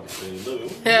 I would say,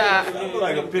 look, I look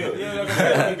like a pimp. You know, you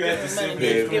got to sit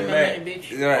there and come back on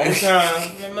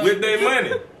time with their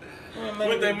money.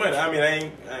 With their money. I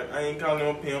mean, I ain't calling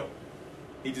him a pimp.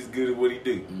 He just good at what he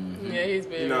do. Mm-hmm. Yeah, he's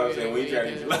been. You know what I'm saying? When he try to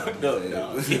get you locked up,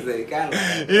 dog.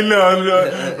 You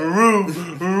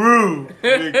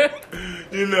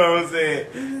You know what I'm saying?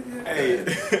 Hey.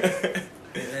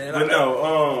 But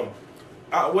no,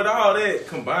 with all that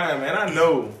combined, man, I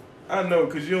know,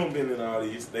 because you don't been in all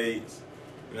these states.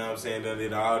 You know what I'm saying? Done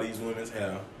did all these women's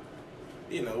hair.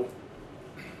 You know,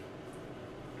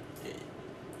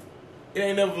 it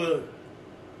ain't never,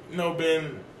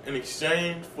 been an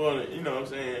exchange for, you know what I'm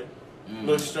saying?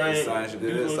 Little strange,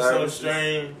 little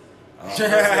strange. You know what I'm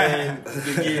saying?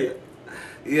 To get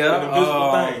an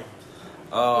invisible thing.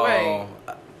 Wait.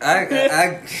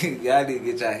 Y'all need to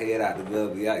get your head out the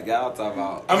building. Y'all talk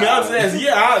about. I mean, I'm saying,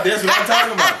 that's what I'm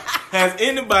talking about. Has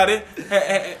anybody?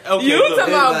 Okay, you look,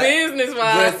 talking about like, business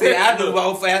wise? But see, I do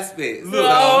both aspects.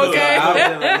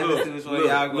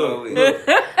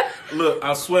 Look,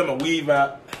 I swear my weave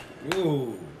out.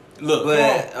 Ooh. Look,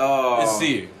 but let's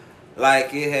see it.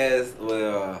 Like it has.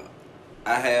 Well,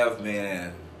 I have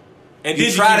been. And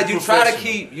you try to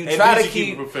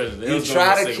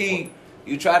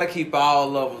keep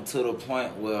all of them to the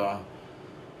point where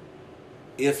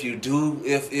if you do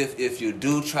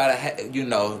try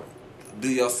to do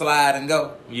your slide and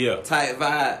go type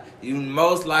vibe, you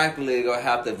most likely gonna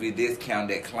have to be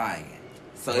discounted client.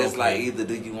 So it's like either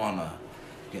do you wanna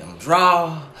get on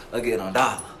draw or get on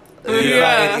dollar. At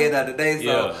the end of the day,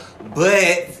 so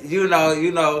but you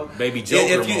know, baby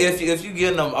Joker if you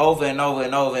getting them over and over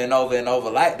and over and over and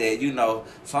over like that,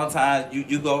 sometimes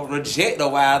you go reject a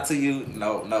while till you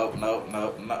no.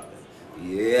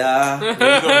 Yeah. But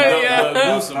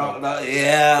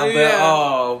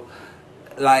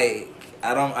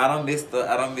I don't miss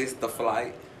the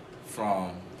flight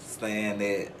from staying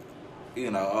at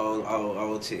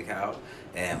old chick house.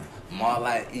 And more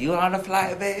like, you on the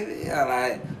flight, baby? I'm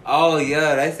like, oh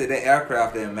yeah, they said that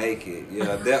aircraft didn't make it.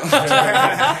 Yeah, that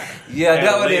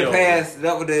would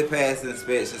they pass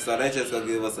inspection. So they just gonna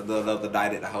give us another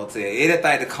night at the hotel.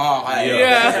 Anything to calm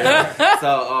her.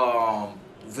 So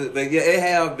but yeah, it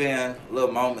have been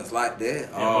little moments like that.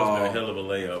 It must have been a hell of a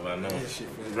layup, I know.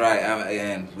 Right,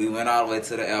 and we went all the way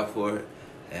to the airport,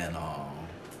 and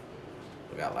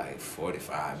we got like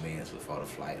 45 minutes before the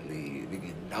flight leaves.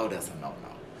 You know that's a no-no.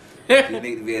 You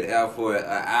need to be at the airport an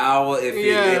hour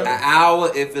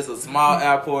if it's a small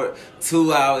airport,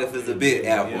 2 hours if it's a big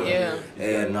airport. Yeah.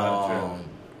 And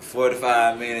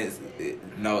 45 minutes,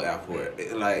 no airport.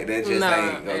 Like that just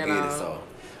ain't gonna get it. So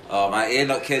I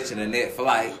end up catching the next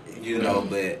flight,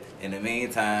 but in the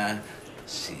meantime,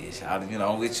 shit,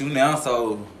 I'm with you now,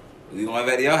 so we going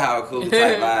back to your house, cool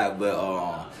type vibe,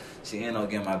 but she ended up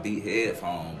getting my beat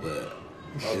headphone, but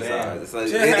it's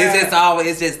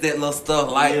just that little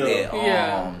stuff like that.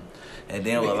 And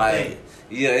then we're like,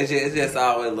 it's just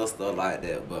always little stuff like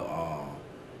that. But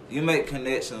you make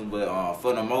connections, but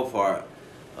for the most part,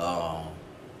 I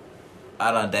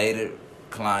done dated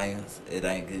clients. It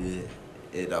ain't good.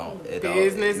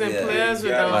 Business and pleasure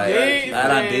don't mix. I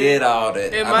done did all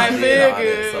that. It might feel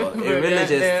good. So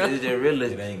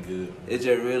it ain't good. It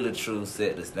just really true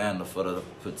set the standard for the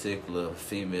particular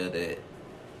female that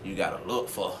you gotta look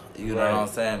for. You know what I'm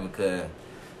saying? Because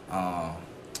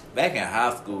back in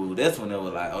high school, that's when it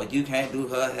was like, oh, you can't do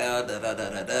her hair, da da da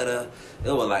da da da.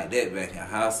 It was like that back in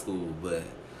high school, but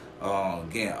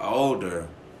getting older,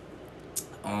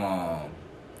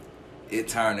 it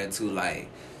turned into like,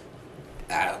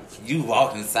 you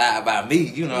walking side by me,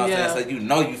 you know what I'm saying? So you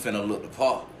finna look the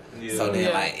part. Yeah. So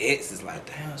then like ex is like,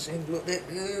 damn, she ain't look that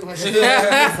good when she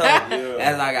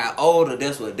as I got older,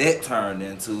 that's what that turned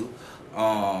into.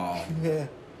 And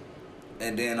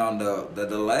then on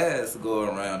the last go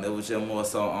around, it was just more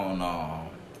so on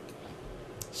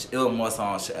she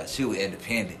was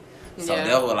independent. So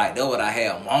that was what I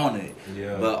had wanted.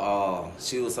 Yeah. But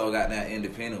she was so goddamn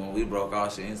independent. When we broke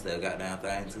off, she ain't still goddamn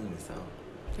thing to me. So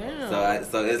damn.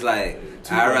 So it's like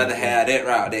I'd rather have that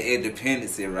route, that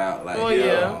independency route, like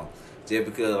just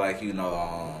because like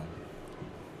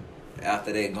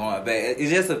after that going back, it's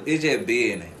just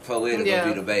business for it to go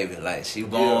be the baby. Like she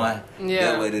born,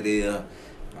 that's what it is.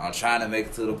 I'm trying to make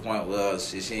it to the point where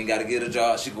she ain't got to get a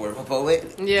job. She can work for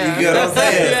poet. Yeah. You get what I'm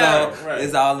saying? So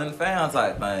it's all in the fam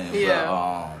type thing.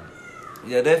 Yeah.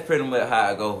 Yeah, that's pretty much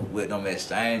how I go with them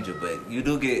exchanger. But you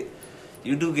do get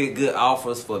good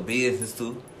offers for business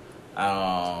too.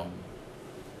 I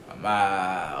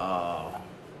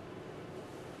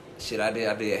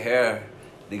did hair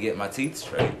to get my teeth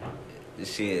straight.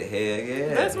 Shit, hell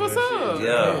yeah. That's what's up.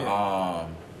 Yeah,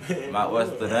 my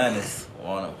orthodontist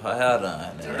wanted her hair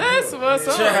done. That's what's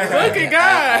up. Look at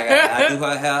God. I do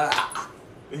her hair.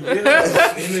 In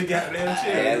the goddamn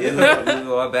shit. Yeah, we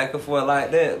go back and forth like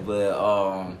that,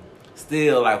 but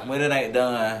still, like when it ain't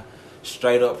done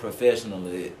straight up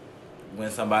professionally, when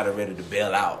somebody ready to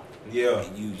bail out, Yeah.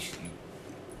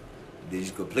 Did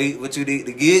you complete what you need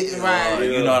to get? Right.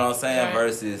 You know what I'm saying? Right.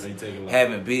 Versus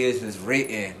having business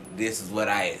written, this is what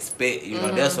I expect. You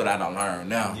know, that's what I don't learn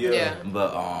now. Yeah.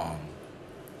 But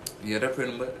yeah, that's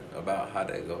pretty much about how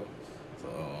that goes. So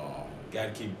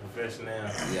Gotta keep it professional.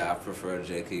 yeah, I prefer to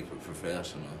just keep it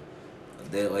professional.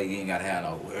 That way you ain't gotta have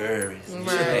no worries.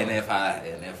 Right. And if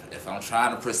I'm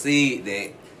trying to proceed,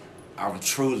 that I'm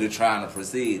truly trying to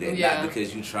proceed, and Yeah. not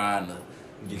because you trying to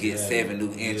get 7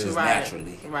 new inches Right.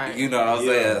 naturally. Right. You know what I'm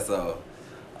Yeah. saying? So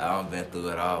I done been through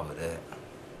it all with that.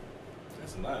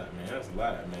 That's a lot, man. That's a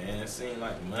lot, man. It seems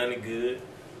like money good.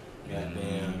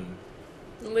 Goddamn.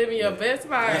 Living your best You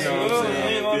know life. what I'm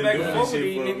saying? ain't going Been back and doing forth shit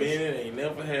with for a these niggas. minute. Ain't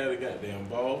never had a goddamn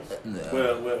boss. No.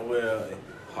 Well.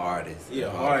 Hardest. Yeah,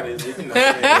 hard is it. You know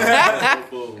what I'm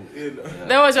saying? You know.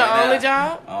 That was your And only I-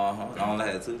 job? I only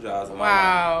had 2 jobs in my life.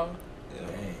 Wow. Yeah.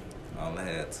 Dang. I only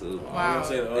had 2. I'm Wow. gonna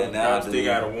say the other And now I cops still do.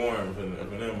 got a warrant for them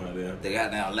out there. They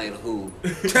got down later who.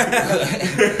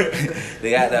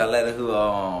 They got down later who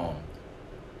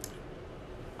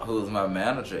was my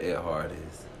manager at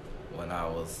Hardee's when I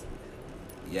was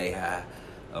yay high.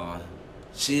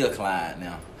 She a client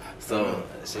now. So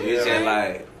she's just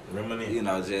like, Reminisce. you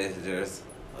know, just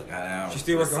goddamn. She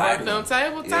still working hard? Them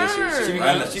table Yeah, she- turns. She be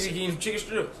Right. getting chicken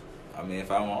strips. I mean,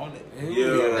 if I want it. Yeah.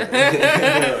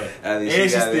 I mean, And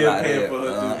she gotta be still like paying that. for her,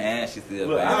 too. And she still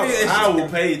Look, paying. I will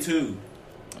pay too.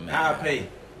 Man. I'll pay.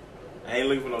 I ain't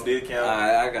looking for no discount.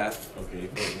 Alright, I got Okay,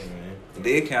 fuck it, man.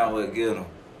 discount would get them.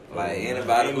 Like Oh,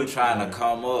 anybody man. who trying to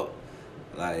come up,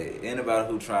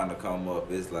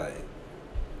 it's like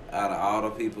out of all the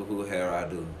people who hair I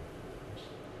do,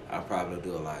 I probably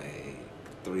do like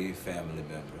 3 family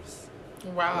members.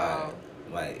 Wow.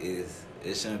 Like it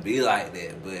shouldn't be like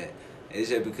that, but it's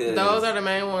just because Those are the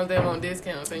main ones that want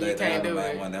discounts and you can't do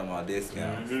it. When they want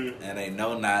discounts, Mhm. and they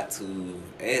know not to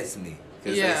ask me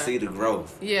because Yeah. they see the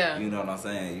growth. Yeah. You know what I'm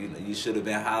saying? You should have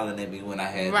been hollering at me when I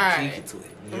had Right. the key to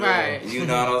it. Right. You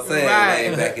know what I'm saying? Right.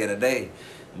 Way back in the day.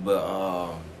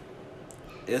 But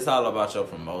it's all about your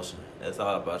promotion. It's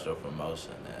all about your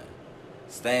promotion, man.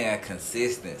 Staying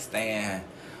consistent, staying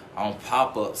on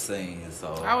pop-up scenes.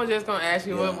 So I was just gonna ask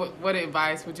you Yeah. what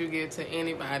advice would you give to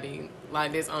anybody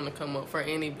like this on the come up for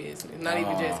any business, not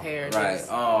even just hair. Right. Just,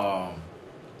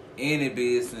 Any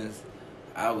business,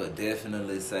 I would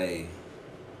definitely say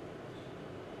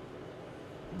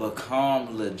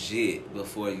become legit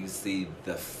before you see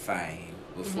the fame,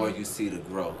 before you see the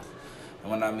growth.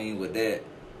 And what I mean with that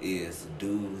is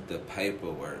do the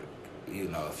paperwork. You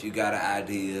know, if you got an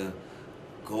idea,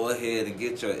 go ahead and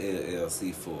get your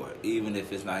LLC for it, even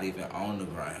if it's not even on the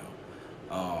ground.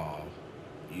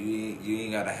 You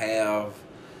ain't gotta have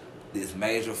this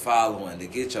major following to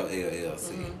get your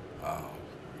LLC.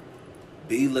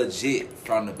 Be legit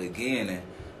from the beginning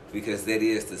because that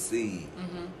is the seed.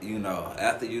 You know,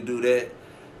 after you do that,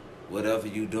 whatever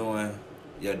you doing,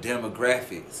 your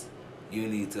demographics, you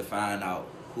need to find out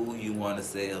who you want to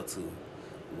sell to,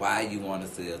 why you want to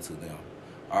sell to them.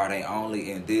 Are they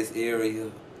only in this area,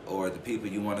 or the people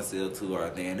you want to sell to are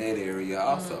they in that area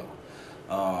also?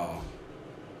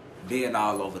 Being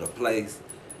all over the place,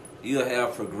 you'll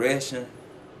have progression,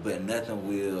 but nothing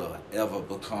will ever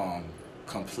become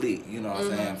complete. You know what I'm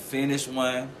saying? Finish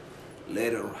one,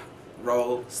 let it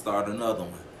roll, start another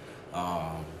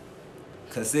one.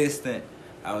 Consistent,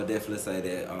 I would definitely say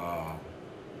that.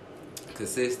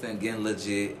 Consistent, getting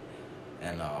legit,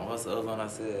 and what's the other one I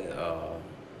said?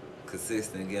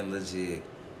 Consistent, getting legit,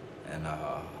 and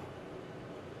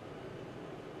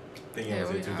think you want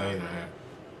to say 2 things, man.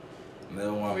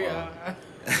 another one. we are.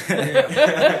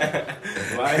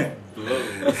 Life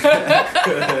blows.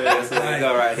 That's what we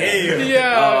got right here.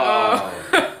 Yeah.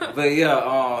 But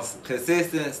yeah,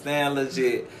 consistent, staying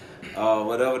legit.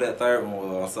 Whatever that third one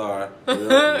was, I'm sorry.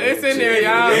 It's in there,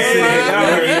 y'all.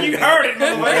 Yeah, You heard it,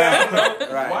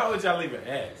 motherfucker. Right. Why would y'all even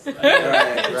ask?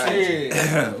 Right.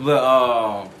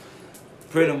 But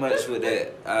pretty much with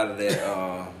that, out of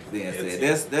that being said,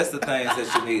 that's the things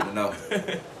that you need to know.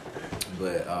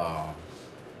 But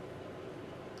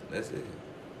that's it.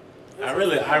 I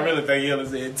really think Yella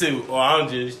said 2, or I'm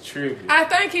just tripping. I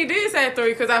think he did say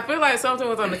 3 because I feel like something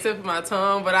was on the tip of my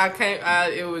tongue, but I can't.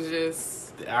 It was just.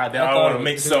 I want to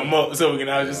make something up so we can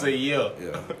all just say yeah.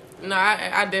 No,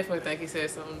 I definitely think he said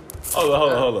something.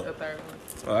 Hold on. The third one.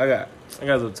 Oh, I got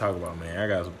something to talk about, man. I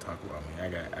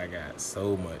got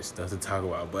so much stuff to talk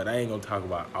about, but I ain't gonna talk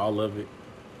about all of it.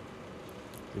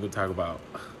 We're gonna talk about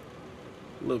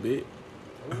a little bit.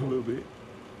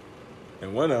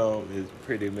 And one of them is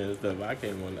pretty messed up. I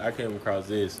came across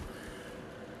this.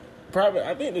 Probably,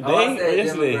 I think today or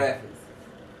yesterday.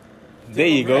 There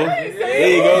you go.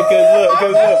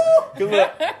 Cause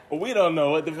look, we don't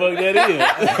know what the fuck that is.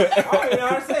 I don't even know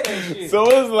how to say that shit. So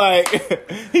it's like,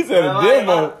 he said a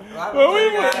demo. I'm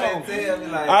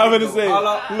gonna say,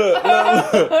 look.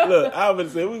 I'm gonna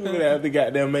say, we're gonna have to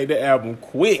goddamn make that album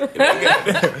quick.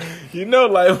 You know,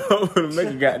 like, I'm gonna make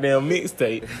a goddamn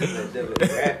mixtape.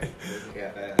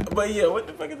 But yeah, what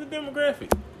the fuck is the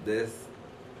demographic? This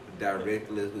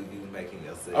directly who you making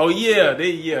yourself. Oh yeah,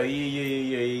 yeah.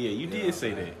 You did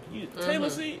say that. Taylor,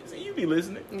 see, you be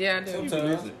listening. Yeah, I do. You be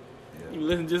listening. You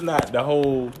listen, just not the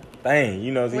whole thing.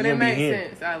 You know, when it makes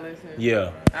sense, I listen.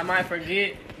 Yeah. I might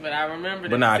forget, but I remember.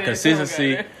 But nah,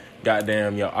 consistency,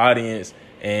 goddamn your audience,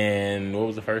 and what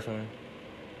was the first one?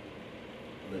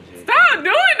 Legit. Stop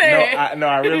doing that. No,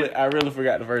 I really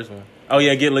forgot the first one. Oh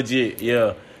yeah, get legit.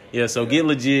 Yeah. So get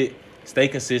legit, stay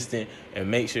consistent, and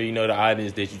make sure you know the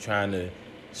audience that you're trying to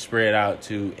spread out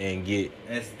to and get.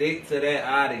 And stick to that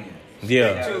audience.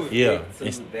 Yeah.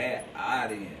 Stick to that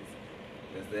audience.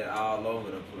 Because they're all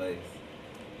over the place.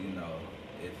 You know,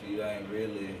 if you ain't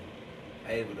really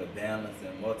able to balance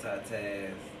and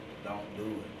multitask, don't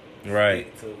do it. Right.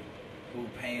 Stick to who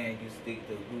paying you, stick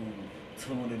to who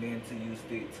tuning into you,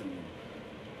 stick to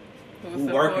who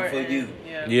working for you.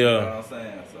 Yeah. You know what I'm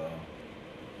saying? So,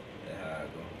 that's how I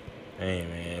go. Hey,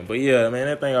 man. But yeah, man,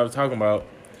 that thing I was talking about,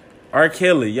 R.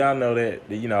 Kelly, y'all know that,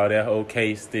 you know, that whole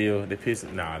case still, that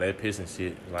pissing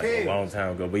shit like a long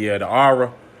time ago. But yeah, the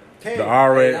aura. Hey, the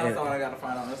aura. That's all I got to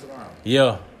find on Instagram.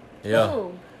 Yeah.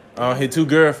 His 2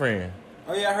 girlfriends.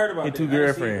 Oh yeah, I heard about his 2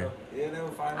 girlfriends. Yeah, they were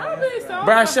finding on Instagram.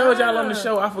 Bro, I showed y'all on the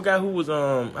show. I forgot who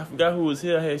was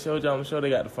here. I had showed y'all on the show. They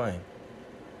got the fame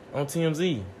on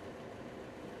TMZ.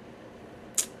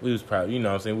 We was proud, you know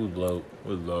what I'm saying? We was blowed.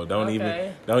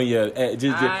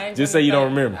 Just say you don't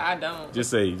remember. I don't. Just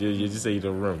say you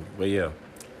don't remember. But yeah.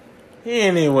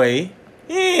 Anyway,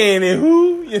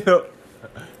 anywho, you know,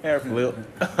 hair flip.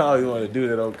 I always want to do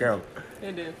that on camera.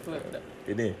 It didn't flip though.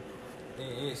 It did.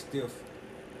 It's stiff.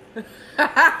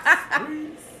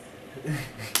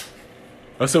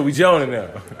 Oh, so we joining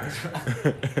now.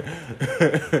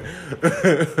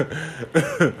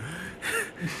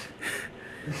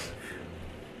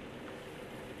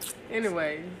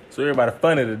 Anyway. So everybody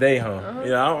funny today, huh? Uh-huh.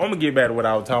 Yeah, I'm gonna get back to what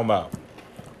I was talking about.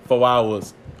 4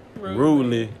 hours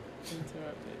rudely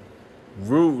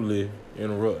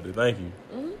interrupted. Thank you.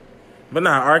 Mm-hmm. But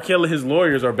nah, R. Kelly, his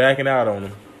lawyers are backing out on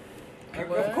him.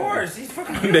 Of course, he's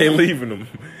fucking. They leaving him.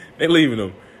 They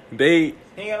he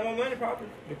ain't got no more money, probably.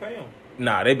 They pay him.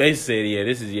 Nah, they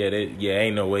basically said,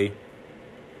 ain't no way.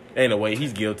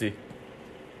 He's guilty.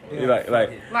 Yeah.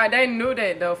 Like they knew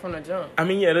that though from the jump. I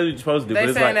mean, yeah, that's what you're supposed to do. They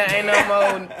but saying it's that ain't no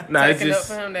more taking it's up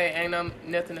for him. They ain't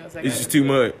nothing else. It's just too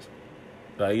much.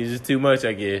 Like it's just too much,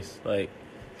 I guess. Like,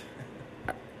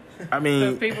 I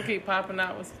mean, people keep popping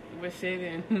out with shit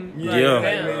and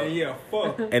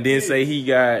fuck. And then say he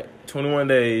got 21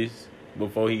 days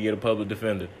before he get a public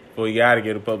defender. Before he got to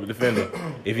get a public defender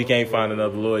if he can't find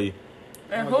another lawyer.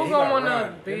 And who gonna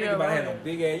wanna be a lawyer?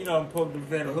 Big ass, public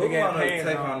defender. Who gonna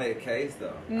take on that case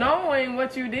though? Knowing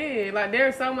what you did, like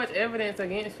there's so much evidence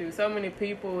against you, so many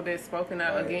people that's spoken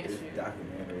out against you.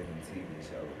 Documentaries and TV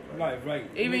shows. Right.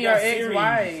 Even your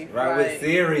ex-wife. Right, with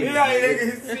series.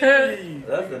 Series.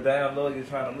 That's the damn lawyer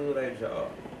trying to lose their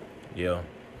job. Yeah,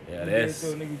 that's.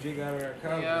 So nigga Jig out of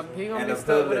college. Yeah, he gonna and be the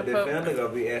stuck with a defender gonna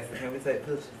be asking, can we take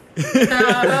pictures? Shit,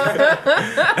 I'll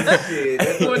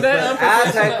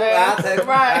take them.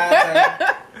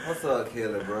 Right. What's up,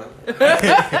 killer, bro?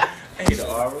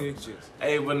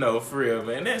 Hey, but no, for real,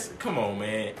 man. Come on,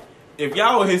 man. If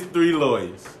y'all were his 3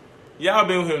 lawyers, y'all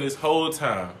been with him this whole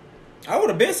time. I would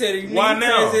have been said it. Why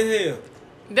now?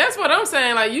 That's what I'm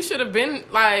saying. Like you should have been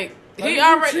like he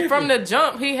already from the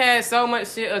jump. He had so much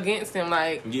shit against him.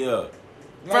 Like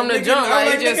from the jump,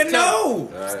 like he just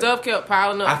stuff kept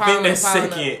piling up. I think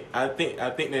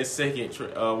that second.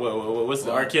 What's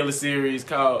the R. Kelly series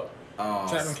called?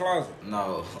 Chapman Closet.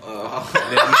 No.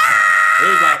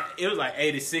 It was like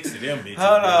 86 of them bitches.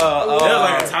 Hold on. That was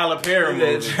like a Tyler Perry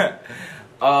movie.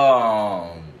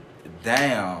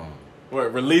 Damn.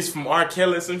 released from R.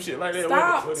 Kelly or some shit like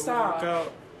that.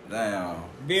 Stop. Damn.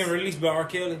 Being released by R.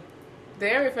 Kelly. They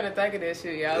ain't finna think of that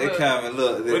shit, y'all. They Look. coming,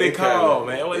 look. What they call,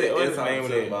 man? What is the name of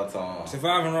that? About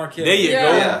Surviving R. Kelly. There you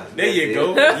Yeah. go. There you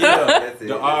go. That's Yeah. it.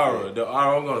 The aura. The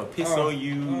aura. I'm gonna piss on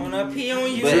you. I'm gonna pee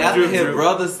on you. But after his drip.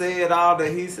 brother said all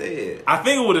that he said. I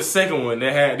think it was the second one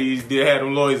that had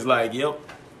them lawyers like, yep.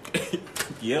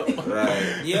 Yep.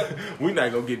 Right. Yep. We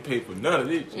not gonna get paid for none of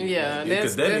this shit. Yeah,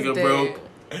 Because that's that nigga dead. broke.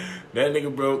 That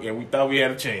nigga broke, and we thought we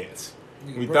had a chance.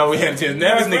 We broke. thought we had a chance.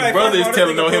 Now this Right, nigga brother first of all, is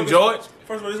telling this nigga on him, broke George.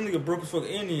 First of all, this nigga broke as fuck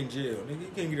Indian jail. Nigga, he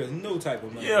can't get us no type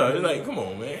of money. Yeah, it's like, come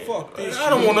on, man. Fuck this I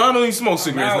don't shit. even smoke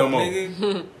cigarettes no out, more.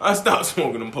 nigga. I stopped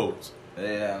smoking them popes.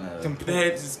 Yeah, I know.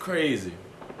 That's just crazy.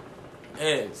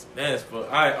 That's for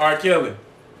alright, R. Kelly.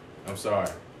 I'm sorry.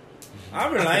 I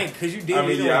really ain't, cause you did I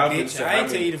mean, it, yeah, on I bitch. mean, I ain't I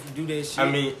tell mean- you to do that shit.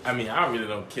 I mean, I really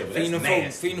don't care, but feeding that's the folk,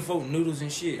 nasty. feeding the folk noodles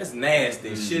and shit. That's nasty.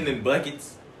 Shitting in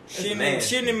buckets. That's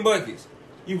nasty. Shitting in buckets.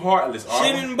 You heartless, R.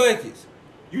 Shitting in buckets.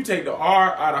 You take the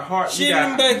R out of heart. you Shitting in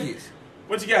got, buckets.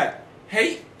 What you got?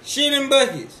 Hate? Shitting in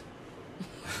buckets.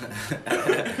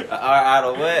 Out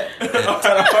of what?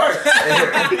 out of heart.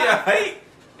 Yeah, hate.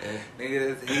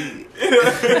 Nigga, that's heat.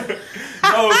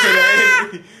 No,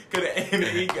 could the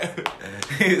enemy got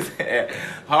He said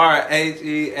hard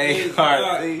HEART.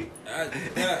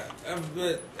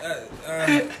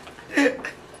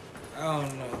 I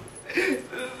don't know.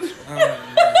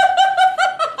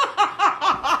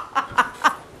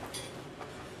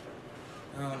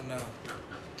 I don't know.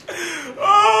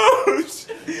 Oh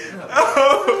shit!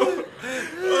 Oh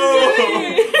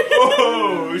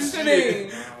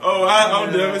shit! Oh,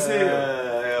 I'm dumb as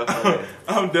hell.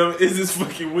 I'm dumb. It's this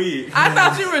fucking wig. I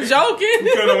thought you were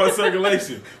joking. Cut on my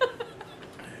circulation.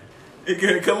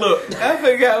 It can look. I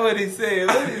forgot what he said.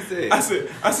 What did he say? I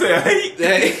said I hate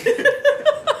Hey.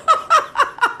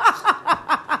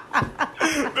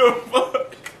 the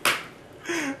fuck.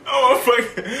 Oh my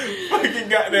fucking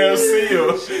goddamn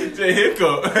seal. Just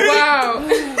hiccup. Wow.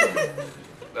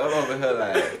 I'm over here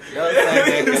like, y'all say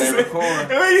that because they recording.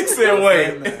 When you said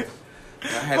wait. I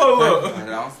had Hold to up. I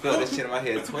don't spell this shit in my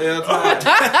head 12 times.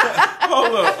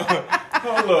 Hold up,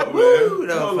 man. Woo,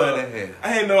 that was Hold funny up. as hell.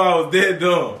 I didn't know I was that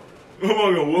dumb. I'm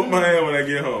gonna whoop my hand when I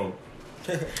get home.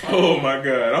 Oh my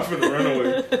god, I'm finna run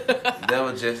away. That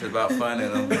was just about funny.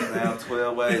 I'm down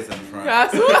 12 ways in front. I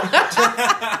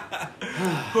swear.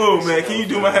 Oh man, can you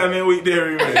do my hair that week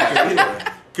there,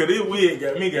 man? Cause this wig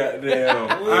got me goddamn.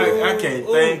 I can't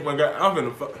think. My god, I'm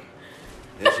finna fuck.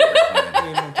 That shit was funny.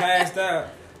 You done passed out.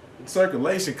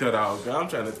 Circulation cut off. God, I'm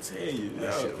trying to tell you.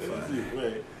 That shit Yo, funny.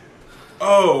 man.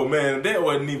 Oh man, that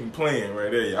wasn't even playing right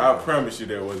there. I promise you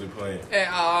that wasn't playing.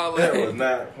 At all. That was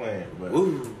not playing. But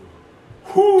Ooh.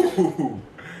 whoo,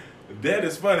 that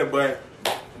is funny. But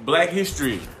Black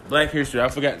History. I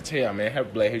forgot to tell y'all, man. Happy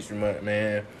Black History Month,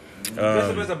 man.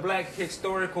 This was a black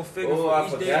historical figure Oh, for I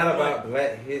each day. forgot of the about month.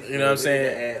 Black History. You know what I'm We saying?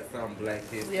 need to add some Black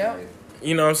History. Yep.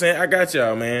 You know what I'm saying? I got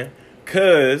y'all, man.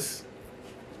 Cause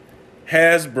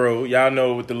Hasbro, y'all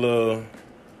know with the little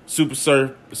super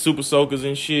soakers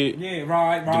and shit. Yeah,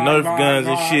 right. The Nerf guns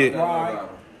and shit. Right.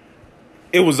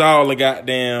 It was all a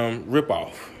goddamn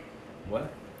ripoff.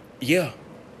 What? Yeah.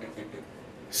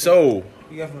 So,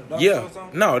 You got from the doctor yeah. or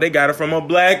something? No, they got it from a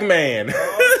black man.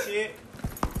 Oh, shit.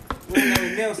 What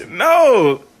name Nelson?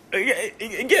 No.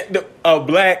 Get a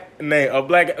black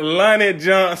Lonnie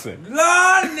Johnson.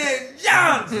 Lonnie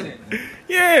Johnson.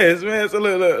 Yes, man. So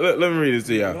look, let me read this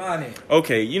to y'all. Lonnie.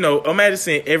 Okay, imagine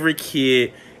seeing every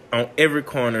kid on every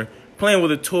corner playing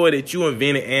with a toy that you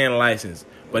invented and licensed,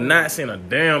 but not seeing a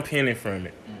damn penny from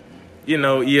it. Yeah,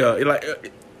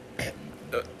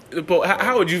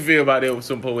 how would you feel about that with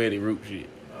some poetic root shit?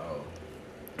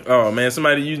 Oh man,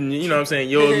 somebody using, you know what I'm saying,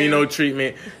 yo me no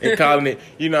treatment and calling it,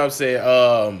 you know what I'm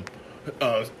saying,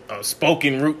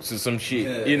 spoken roots or some shit,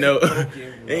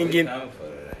 ain't getting,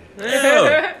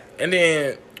 yeah. And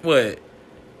then what?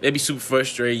 They'd be super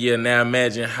frustrated. Yeah, now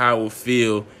imagine how it would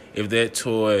feel if that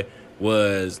toy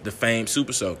was the famed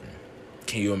Super Soaker.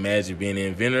 Can you imagine being the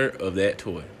inventor of that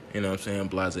toy? You know what I'm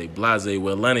saying? Blase.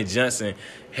 Well, Lonnie Johnson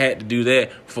had to do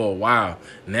that for a while.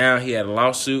 Now he had a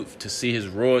lawsuit to see his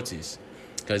royalties.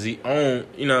 Because he owned,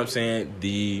 you know what I'm saying,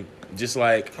 just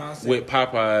like Concept. with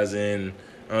Popeyes and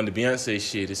the Beyonce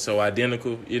shit, it's so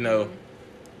identical,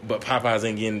 But Popeyes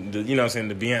ain't getting, the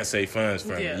Beyonce funds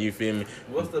from Yeah. it. You feel me?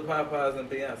 What's the Popeyes and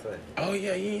Beyonce? Oh,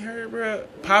 yeah, you ain't heard, bro?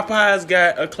 Popeyes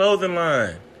got a clothing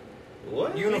line.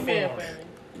 What? Uniform.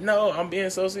 No, I'm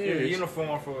being so Yeah, serious.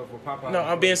 uniform for Popeye. No,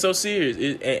 I'm being so serious.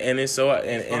 And it's so,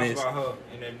 and Sponsored it's, by her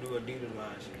and that new Adidas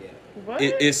line she got. What?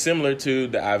 it's similar to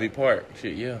the Ivy Park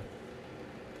shit, yeah.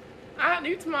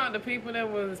 You talking about the people that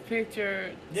was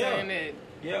pictured saying that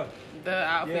the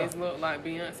outfits look like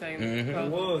Beyonce? Mm-hmm. It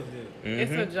was.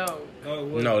 It's a joke. No, it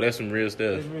wasn't. No, that's some real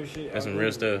stuff. That's real shit. That's some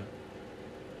real stuff.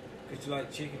 Cause you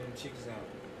like chicken and chicks out.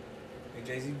 And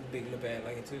Jay-Z big lip ass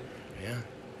like it too.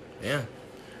 Yeah.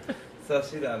 So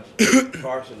she done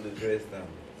partially dressed them.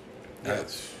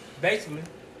 That's Basically.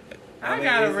 I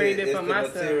gotta read it for Is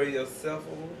myself. the material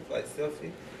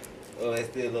selfie? Or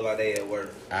it still look like they at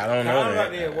work? I don't I know don't that.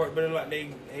 like they at work, but it like they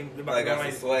about Like to go got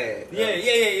some swag. Yeah. Like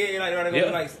they're Yeah.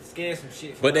 gonna like scan some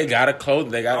shit. But they got a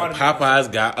clothing. They got All the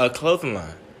Popeyes got a clothing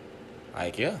line.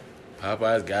 Like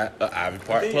Popeyes got a Ivy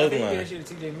Park clothing I line. think that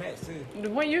shit to TJ Maxx too.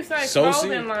 When you say So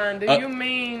clothing line, do you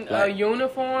mean a like-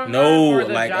 uniform? No, line for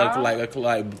the like job?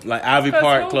 like Ivy 'Cause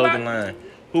Park who clothing buy- line.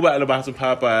 Who about to buy some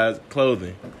Popeyes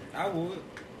clothing? I would.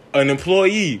 An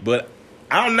employee, but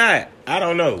I'm not. I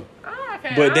don't know. Oh,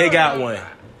 okay, But I they don't got know. one.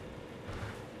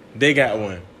 They got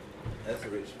one. That's a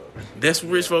rich folks. That's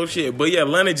rich folks shit. But yeah,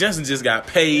 Lonnie Johnson just got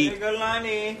paid. Nigga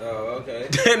Lonnie. Oh, okay.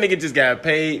 That nigga just got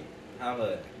paid How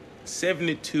much?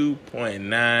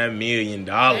 $72.9 million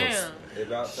Damn.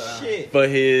 About time. Shit. for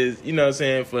his, you know what I'm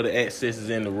saying, for the excesses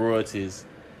and the royalties.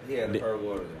 He had the per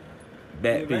water.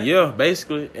 Back, Yeah, right. yeah,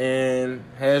 basically. And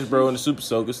Hasbro and the Super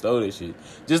Soaker stole that shit.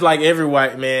 Just like every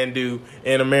white man do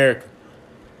in America.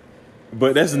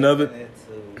 But that's another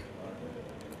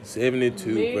 72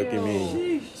 fucking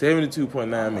million. 72.9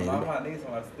 million. I might need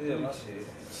somebody to steal my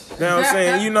shit. You know what I'm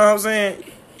saying? You know what I'm saying?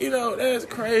 You know, that's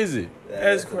crazy.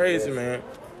 That's crazy, man.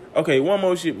 Okay, one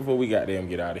more shit before we goddamn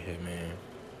get out of here, man.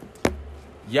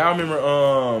 Y'all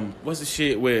remember what's the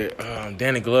shit with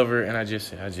Danny Glover and I just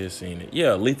seen it.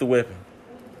 Yeah, Lethal Weapon.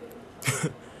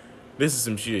 This is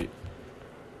some shit.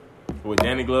 With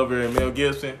Danny Glover and Mel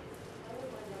Gibson.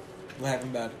 What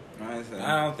happened about it? I ain't saying.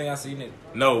 I don't think I seen it.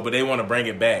 No, but they want to bring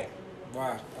it back.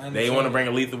 Why? I ain't They seen want to it. bring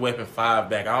a Lethal Weapon 5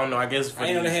 back. I don't know. I guess for I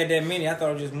didn't know they had that many. I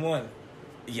thought it was just one.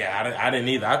 Yeah, I didn't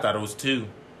either. I thought it was 2.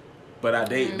 But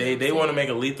they want to make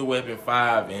a Lethal Weapon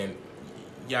 5, and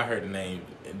y'all heard the name,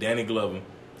 Danny Glover.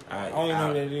 I don't even know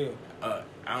what that is.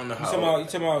 I don't know You how.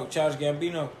 talking about Charles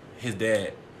Gambino? His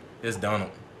dad, that's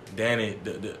Donald. Danny,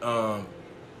 the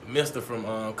Mister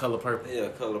from Color Purple. Yeah,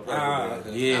 color purple.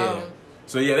 Okay. Yeah.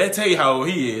 So yeah, that tell you how old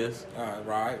he is.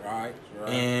 Right.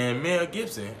 And Mel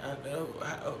Gibson.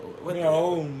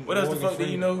 What else the fuck do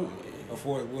you know?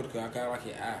 Forrest Whitaker, I got like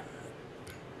your eye.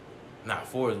 Nah,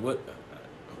 Forrest.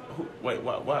 Wait,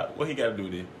 what he got to do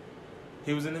with it?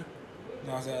 He was in there?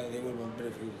 No, I'm saying it would have been better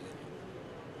if he was in it.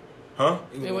 Huh?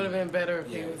 It would have been better if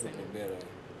Yeah, he it was would in have it. been better.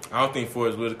 I don't think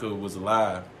Forrest Whitaker was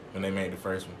alive when they made the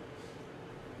first one.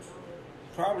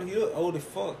 Probably he look old as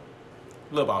fuck.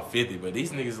 Look about 50, but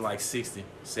these niggas like 60,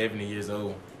 70 years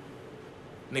old.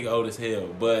 Nigga old as hell.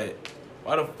 But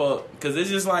why the fuck? Because it's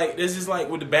just like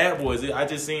with the Bad Boys. I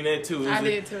just seen that too. I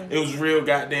did too. It was real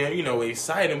goddamn,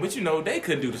 exciting. But they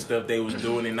couldn't do the stuff they was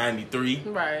doing in 93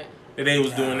 Right. that they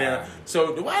was doing now.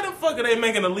 So why the fuck are they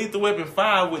making a Lethal Weapon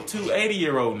 5 with 2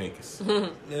 80-year-old niggas?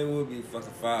 That would be fucking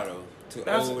fire though. To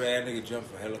That's- old ass nigga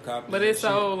jump for helicopters. But and it's shit.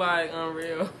 so like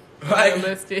unreal. Like-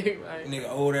 Realistic. Like, Nigga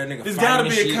old ass nigga. This fighting gotta and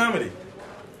be a shit. comedy.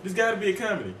 This gotta be a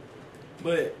comedy.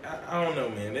 But I don't know,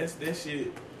 man. That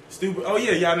shit stupid. Oh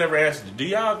yeah, y'all never answered it. Do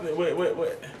y'all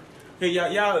what? Hey,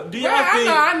 y'all do y'all right, think?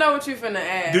 I know what you finna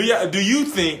ask. Do you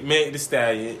think Meg Thee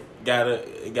Stallion got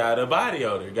a body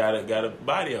odor? Got a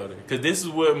body odor? Because this is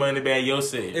what Moneybagg Yo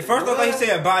said. At first I thought he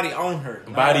said body on her.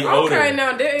 Body odor. Okay,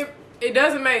 now it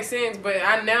doesn't make sense, but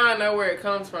I know where it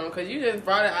comes from because you just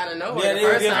brought it out of nowhere Yeah, the they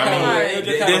first just time. kinda I'm like- like,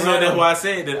 just kinda That's random. why I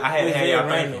said that I had It was y'all very thinking.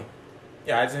 random.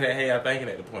 Yeah, I just had y'all thinking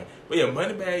at the point. But yeah,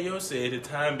 Moneybagg Yo said the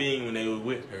time being when they were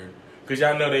with her, because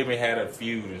y'all know they been had a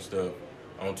feud and stuff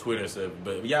on Twitter and stuff.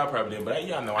 But y'all probably didn't. But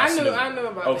y'all know I knew knew.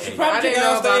 about Okay. that. Probably I didn't know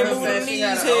downstairs about her moving saying the she knees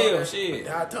had an hell. odor. Shit.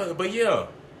 I told you, but yeah.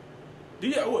 Do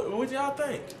y'all what y'all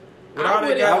think? With I all that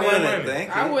wouldn't- goddamn I money. wouldn't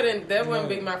think. I wouldn't. That wouldn't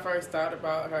be my first thought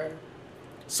about her.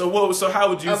 So what? So how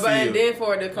would you But and feel? then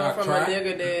for it to come I from cry. a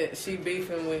nigga that she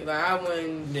beefing with, like I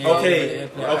wouldn't. Yeah. go Okay,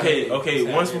 with it. okay.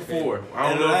 Once before, I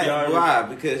don't And know it if y'all. ain't why,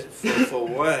 because for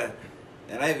one,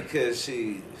 it ain't because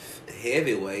she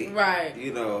heavyweight. Right.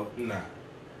 You know. Nah.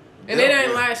 And it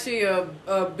ain't like she a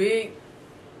big.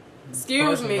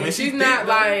 Excuse me, I mean, she she's thick, not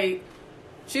though. like.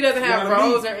 She doesn't have know what I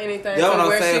mean? rolls or anything. That's to what I'm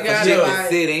where saying. she For got she it, can like,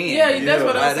 sit in. Yeah, that's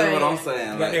what I'm Like, saying. That's what I'm saying.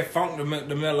 Got Like, that funk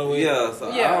to mellow it. yeah.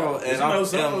 So Yeah. I don't. You And know,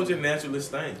 some I'm. people just naturally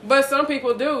stink. But some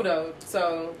people do though.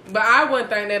 So, but I wouldn't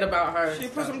think that about her. She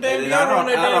put some And damn then deodorant on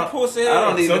that damn pussy. I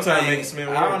don't even Sometimes think. make it smell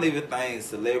I don't weird. even think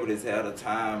celebrities have the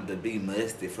time to be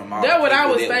musty from all. That's the what I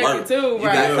people was that thinking work. too, You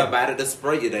right? got Yeah. somebody to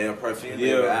spray your damn perfume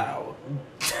every hour.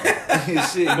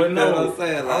 Shit, But you know no, what I'm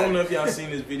saying? I don't know if y'all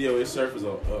seen this video. It surfaced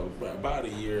about a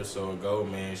year or so ago,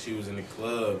 man. She was in the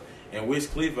club, and Wiz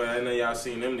Khalifa, I know y'all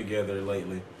seen them together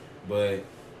lately, but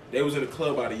they was in the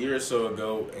club about a year or so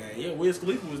ago, and yeah, Wiz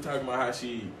Khalifa was talking about how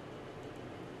she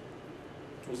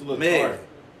was a little tart.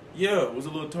 Yeah, it was a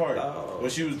little tart. Oh. When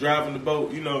she was driving the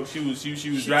boat, you know, she was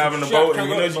driving the boat, and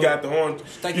you know she got the horn.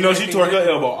 Thank You know, you, she thank tore you. her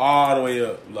elbow all the way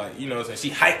up, like, you know what I'm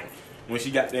saying? She hyped when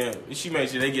she got them. She made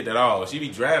sure they get that all. She be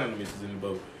driving them bitches in the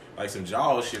boat like some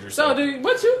Jaws shit or So, something.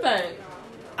 what you think?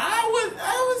 I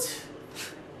was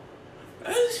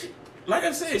like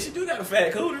I said, she do got a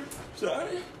fat cooter, so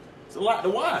I mean, it's a lot to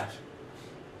wash.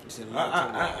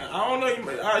 I don't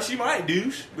know. She might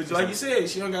douche, but like you said,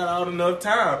 she don't got all enough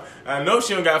time. I know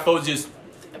she don't got folks just.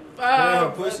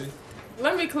 Pussy.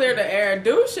 Let me clear the air.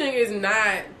 Douching is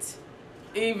not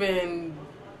even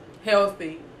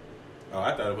healthy. Oh,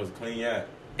 I thought it was a clean out.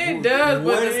 It does, but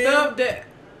What the is? stuff that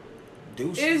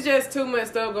Douche. it's just too much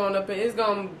stuff going up, and it's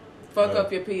gonna fuck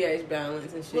up your pH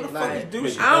balance and shit. What the fuck is Like,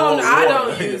 douche? I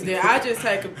don't use that. I just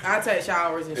take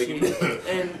showers and shit,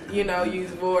 and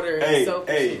use water and Hey, soap.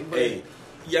 and hey, shit, but hey.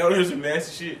 Y'all hear some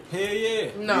nasty shit? Hell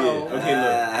yeah. No.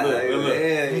 Yeah. Okay,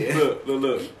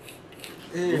 look.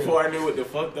 Yeah. Before I knew what the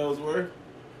fuck those were,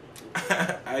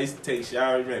 I used to take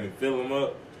showers, man, and fill them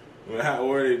up. When hot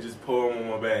water, they just pour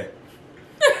them on my back.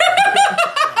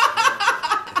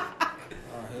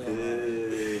 Oh, hell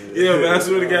no. Yeah, man, I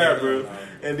swear to God, bro.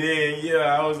 And then,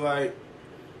 yeah, I was like,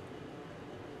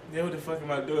 yeah, what the fuck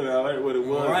am I doing? I learned what it was.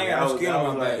 Well, I ain't got no was- skin I on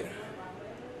was my like,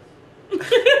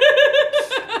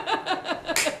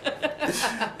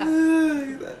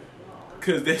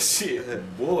 cause that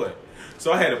shit, boy.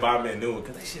 So I had to buy me a new one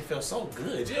because that shit felt so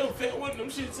good. You ever felt one of them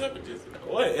shits up and just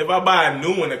what? If I buy a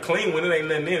new one, a clean one, it ain't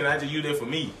nothing in it. I just use it for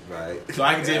me, Right. so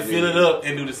I can just fill it up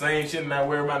and do the same shit and not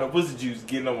worry about no pussy juice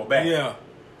getting on my back. Yeah.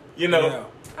 You know, Yeah.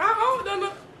 I don't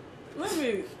know. Let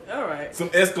me. All right. some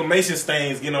exclamation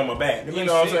stains getting on my back. That You makes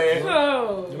know what I'm sense, saying?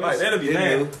 No. Like that'll be You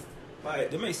nasty. do.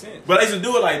 Like, That makes sense. but I used to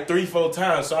do it like 3-4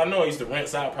 times, so I know I used to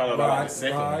rinse out probably about like the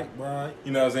second one. Right.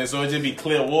 You know what I'm saying? So it just be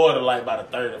clear water like by the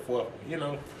third or fourth one, you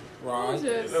know? Right. You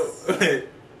Just, know?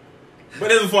 But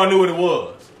that's before I knew what it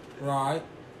was. Right.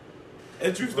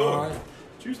 That's true story. Right.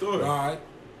 True story. Right.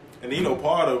 And you know,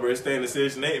 part of it, staying in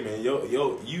Section 8, man,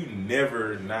 you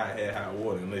never not had hot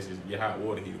water unless it's your hot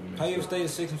water heater. How you ever stayed in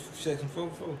section 4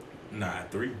 before? Nah,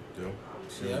 3, though.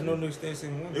 See, I know niggas stayed in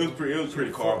section 1. It was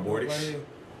pretty cardboardish.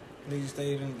 Niggas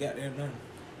stayed in goddamn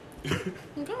nothing.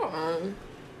 go on.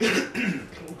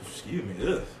 Excuse me,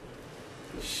 ugh.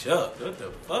 Shut. What the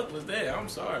fuck was that? I'm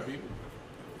sorry, people.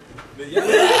 But y'all, I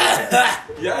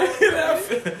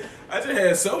just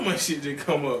had so much shit just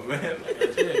come up, man. Like I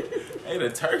just ate a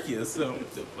turkey or something.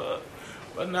 What the fuck?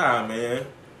 But nah, man.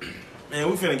 Man,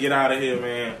 we finna get out of here,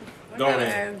 man. I Go gotta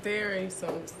ahead. ask Derry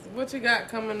what you got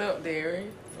coming up, Derry?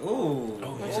 Ooh.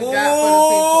 What you got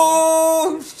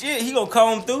Oh, shit. He gonna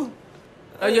come through.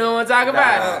 Oh, you don't want to talk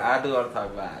about I do want to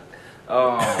talk about it.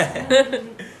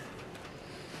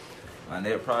 My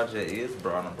next project is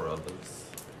Bronner Brothers.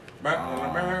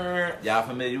 Y'all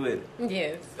familiar with it? it?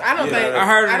 Yes. I don't Yeah. think. I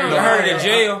heard don't it know. in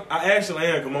jail. I actually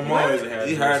am, because my mom is a hairdresser.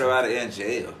 You heard about it in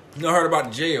jail. You know, heard about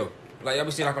the jail. Like, y'all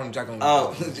be seeing like on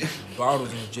Oh.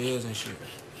 bottles in jails and shit.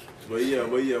 But yeah,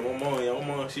 my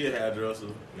mom, she a hairdresser.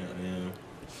 Yeah.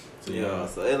 So Yeah,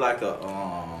 so it's like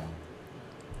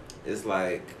it's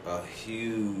like a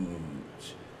huge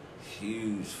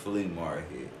flea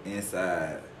market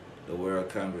inside the World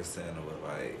Congress Center with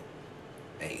like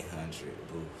 800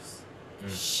 booths.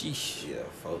 Sheesh. Yeah,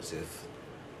 folks just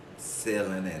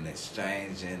selling and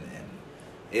exchanging and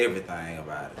everything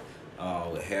about it.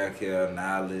 With hair care,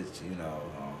 knowledge,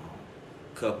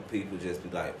 couple people just be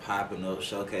like popping up,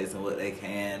 showcasing what they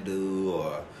can do,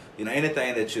 or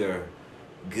anything that you're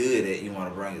good at, you want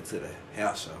to bring it to the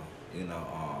house show.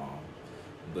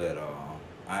 But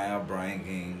I am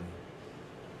bringing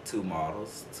 2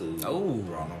 models to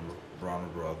Bronner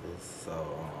Brothers. So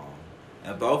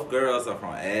and both girls are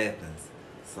from Athens.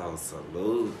 So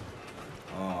salute.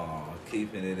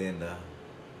 Keeping it in the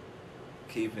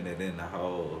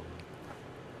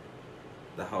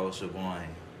whole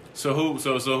shebang. So who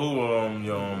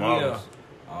your models?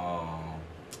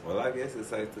 Well, I guess it's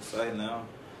safe to say now.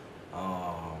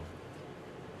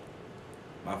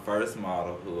 My first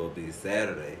model, who will be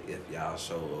Saturday if y'all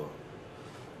show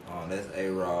up. That's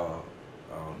A-Raw.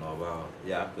 I don't know about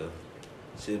Yaka.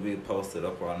 Should be posted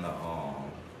up on the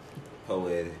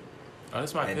Poetic. Oh,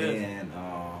 that's my And cousin. then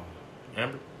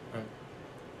Amber?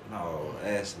 No,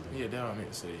 Ashley. Yeah, that's what I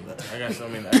meant to say. I got so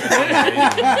many.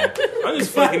 I'm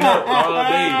just fucking up all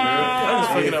day, bro. I'm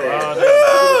just fucking up all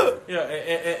day.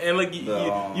 Yeah, and look,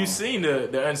 you seen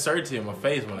the uncertainty in my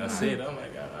face when I said it.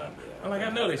 I'm like, I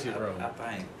know this shit wrong. I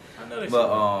think. I know this shit But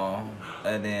wrong.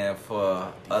 and then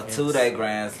for a 2-day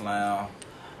Grand Slam,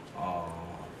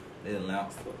 Little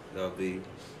Lampster gonna be.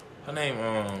 Her name,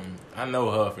 I know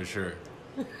her for sure.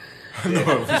 I know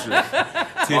her for sure.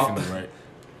 Tiffany, right?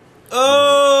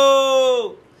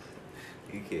 Oh!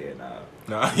 You can't now.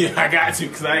 No, yeah, I got you,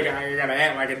 because I gotta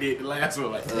act like I did the last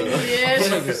one. Like,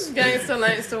 Yes, Gangsta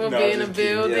Langston will No, be in the just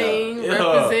kidding. building, Yeah.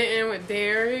 representing with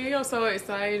Derry. I'm so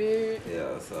excited.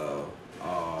 Yeah, so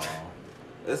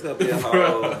it's gonna be a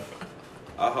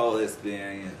whole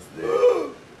experience. There.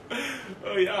 oh,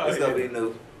 yeah. It's gonna be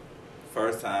new.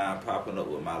 First time popping up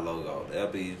with my logo. They'll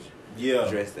be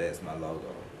dressed as my logo.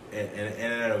 And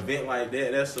an event like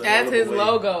that, that's His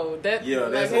logo. That, Yeah,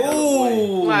 that's like, a hell of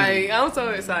a way. like, I'm so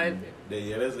excited.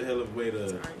 Yeah, that's a hell of a way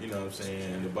to, you know what I'm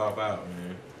saying, to bop out,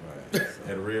 man. Right.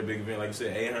 At a real big event, like you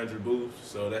said, 800 booths,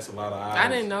 so that's a lot of eyes. I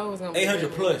didn't know it was gonna be 800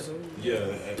 that plus. many.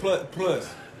 Yeah. Plus.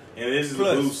 And this is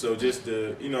Plus. a booth, so just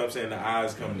the, you know what I'm saying, the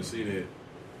eyes coming to see that,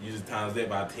 you just times that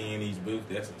by 10 each booth,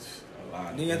 that's a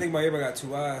lot. Then I think about everybody got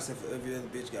 2 eyes, except for every other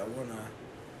bitch got 1 eye.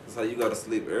 So you go to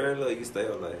sleep early or you stay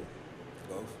up late?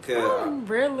 Both. I'm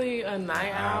really a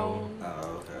night owl.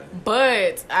 Oh, okay.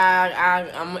 But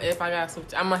I'm if I gotta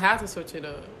switch, I'm gonna have to switch it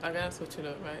up. I gotta switch it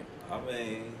up, right? I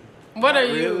mean, What not are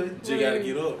you? really. You gotta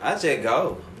get up. I just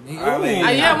go. Ooh. I mean,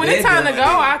 Yeah, I've when it's been time to doing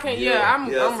go, it. I can. Yeah, I'm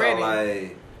so ready.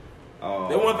 Like,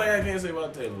 The one thing I can't say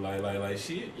about Taylor, like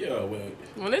she, well,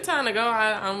 When it's time to go,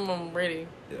 I'm ready.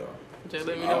 yeah. Just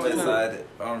let me know. I'm when it's time. excited.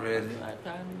 I'm ready. Like,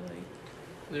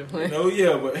 just playing. no,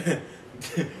 yeah, but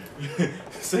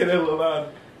say that a little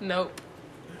louder. Nope.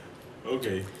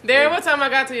 Okay. Darren, what time I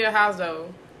got to your house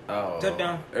though? Oh,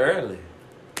 Touchdown. Early.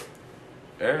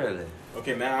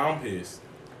 Okay, now I'm pissed.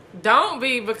 Don't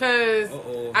be, because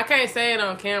Uh-oh. I can't say it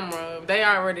on camera. They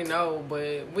already know,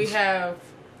 but we have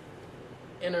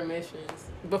intermissions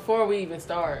before we even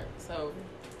start. So,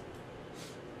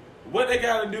 What they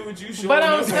gotta do with you showing but up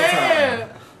I'm on saying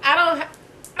time? I don't.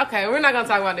 Okay, we're not gonna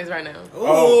talk about this right now.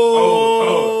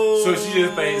 Oh, so she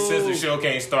just thinks since the show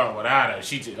can't start without her,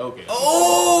 she just okay.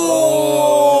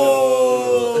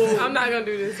 Oh! I'm not gonna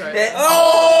do this right now.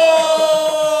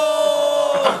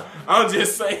 Oh! I'm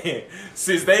just saying,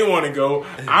 since they want to go,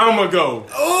 I'ma go.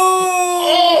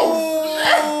 Oh!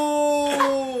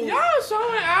 Y'all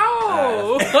showing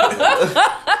out.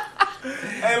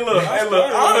 Hey, look,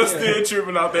 I'm still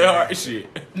tripping out that hard shit.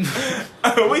 We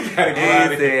gotta get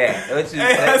out of here. What you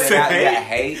Hey, I said? said That I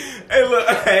hate. hate. Hey, look,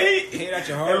 hey. Hate out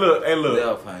your Hey, heart. look,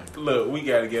 Little fun. look, we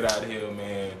gotta get out of here,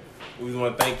 man. We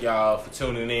want to thank y'all for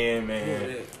tuning in,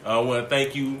 man. I want to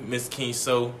thank you, Mr. King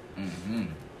So, Mm-hmm.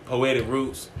 Poetic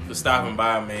Roots, for stopping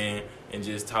by, man, and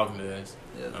just talking to us.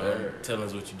 Yes, sir. Telling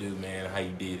us what you do, man, how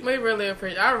you did it. We really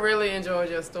appreciate. I really enjoyed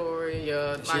your story.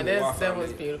 Yeah, Shit like with that Wi-Fi was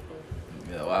lit. beautiful.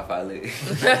 Yeah, Wi-Fi lit.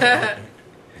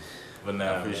 But I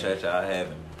nah, appreciate y'all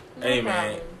having me. Hey, No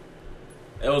man. problem.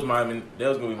 that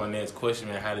was gonna be my next question,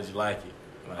 man. How did you like it?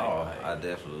 Like, Oh, I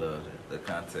definitely loved it. The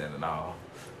content and all.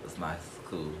 It's nice. It's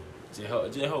cool. just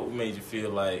hope we made you feel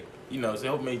like, you know, just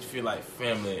hope we made you feel like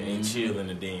family and chill in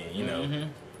the den, you know,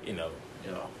 you know.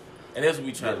 Yeah. And that's what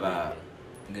we try to Good do. vibe. Man.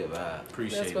 Good vibe.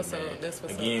 Appreciate That's what's it, man. up. That's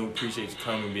what's Again, we appreciate you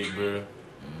coming, big bro.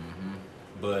 Mm-hmm.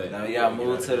 But Now y'all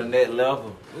move to the next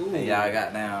level. Ooh. And y'all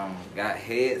got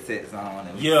headsets on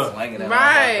and Yeah. swinging them.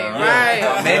 Right, right.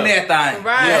 I'm in that thing.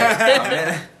 Right. I'm in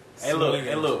it. Hey,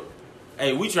 look.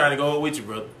 Hey, we trying to go with you,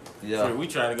 brother. Yeah. We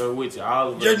trying to go with you. All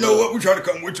of us. You know what? We trying to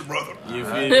come with you, brother. You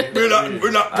Uh-huh. feel me? We're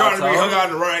not trying to be hung out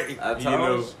in the rain. I told You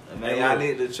know, you. Man, hey, y'all look.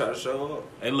 need to try to show up.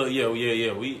 Hey, look, yeah.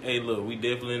 We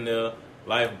definitely in there.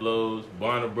 Life Blows,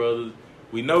 Barner Brothers.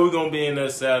 We know we're gonna be in there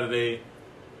Saturday.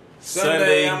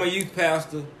 Sunday, I'm a youth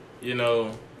pastor. You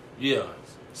know, yeah.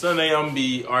 Sunday I'm gonna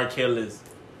be R. Kelly's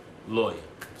lawyer.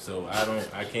 So I don't know.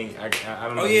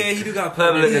 Oh yeah, he do got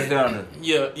Public yeah. defender.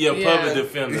 Yeah, Yeah. public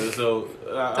defender. So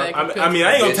Take a I mean,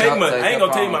 I ain't gonna Bitch, take I'll my, take I ain't the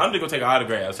gonna take phone. my. I'm just gonna take an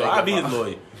autograph. So Take I'll a be his phone.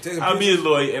 lawyer. Take a I'll be picture. his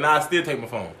lawyer, and I still take my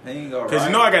phone. He ain't go Cause right.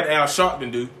 you know I got Al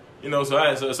Sharpton do. You know, so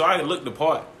I can look the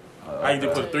part. Oh, I can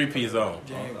just okay. put 3 piece on.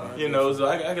 James, You know, so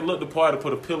I can look the part and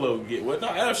put a pillow and get. Well, no,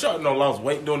 Al Sharpton don't lost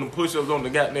weight doing the push-ups on the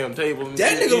goddamn table. And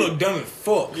That shit. nigga look dumb as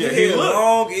fuck. Yeah, His he hair look.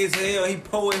 long as hell. He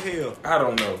poor as hell. I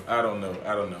don't know.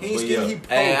 He ain't But skinny. yeah. He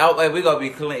poor. Hey, we gonna be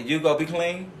clean. You gonna be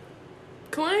clean?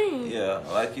 Clean. Yeah,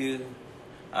 like you.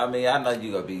 I mean, I know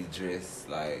you gonna be dressed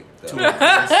like. He said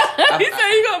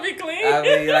you gonna be clean. I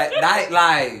mean, like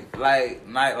nightlife.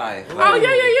 Oh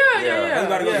yeah. He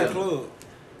about to go to the club.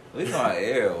 We going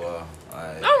everywhere.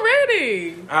 Like, I'm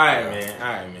ready. All right,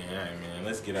 man.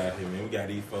 Let's get out of here, man. We got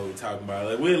these folks talking about it.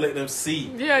 Like, we'll let them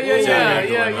see.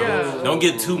 Yeah. Don't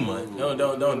get too much.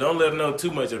 Don't let them know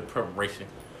too much of the preparation.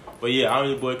 But yeah, I'm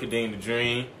your boy Kadeem the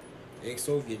Dream.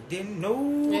 XO, you didn't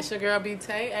know. It's your girl B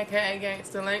Tay, aka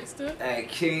Gangsta Langster. hey,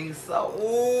 King So.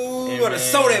 Ooh, Hey, gotta man.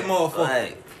 sew that motherfucker.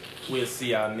 Like, We'll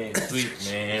see y'all next week,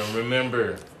 man.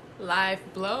 Remember Life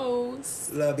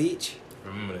blows. Love bitch.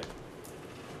 that.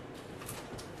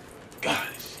 God,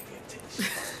 this shit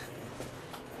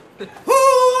intense.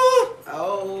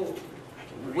 oh,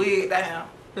 wig down.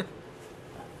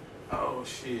 Oh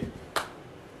shit.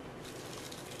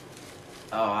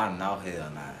 Oh, I know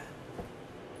hell nah.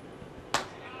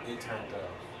 It turned off.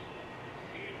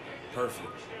 Perfect.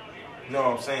 You know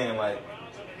what I'm saying? Like,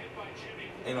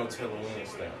 ain't no telling when it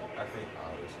stopped. I think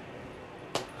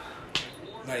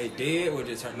Like it did or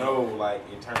just turned no, off? like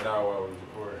it turned out while I was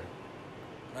recording.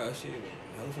 Oh shit.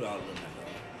 Hopefully all of them.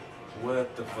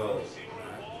 What the fuck?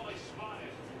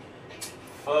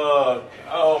 Fuck.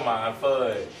 Oh my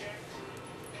fuck.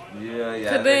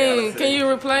 Yeah. Kadeem, can you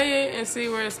replay it and see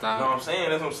where it You know stopped? what I'm saying?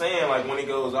 That's what I'm saying. Like when it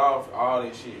goes off, all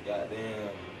this shit, goddamn.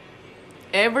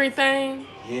 Everything?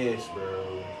 Yes,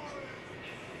 bro.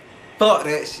 Fuck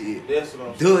that shit. That's what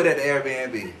I'm Do saying. it at the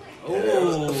Airbnb.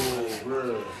 Oh.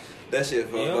 Bro. That shit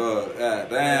fucked Yeah. up.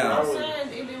 God Man, I damn. was- It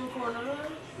didn't record on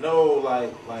No,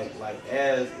 like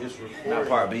as it's recording. Not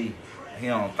part B. He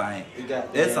don't think. It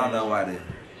got That's on the why this.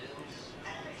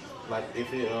 Like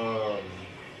if it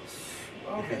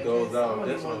goes off,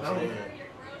 that's what I'm saying.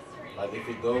 Like if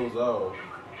it goes off.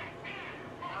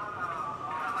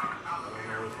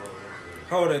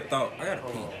 Hold that thought. I gotta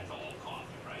pee.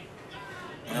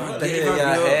 What the hell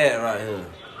y'all had right here?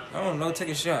 I don't know. Take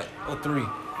a shot or 3.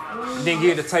 Then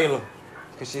give it to Taylor.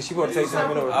 Cause she supposed to take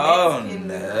something over. Oh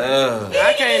no.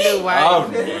 I can't do Oh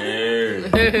white.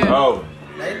 no. Oh.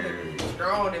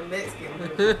 Strong and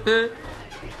Mexican.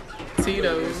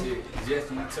 Tito's. Just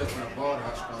when you touch my ball,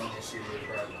 how strong that shit is,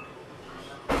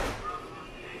 bro.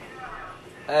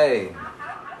 Hey.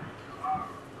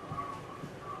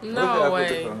 No way.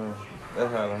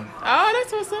 That's how long. Oh,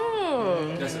 that's what's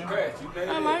up. That's a crack. You paid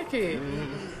I it. like it.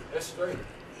 That's straight.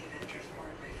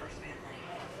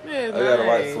 Yeah, I got a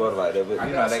white nice. sweater like that, but I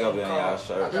you got know they gonna be some on y'all called-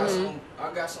 shirt. I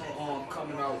got some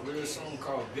coming out real soon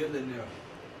called Billionaire.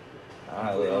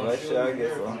 Alright, well, make sure I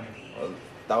get some.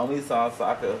 Throw me some so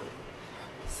I can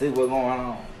see what's going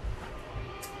on.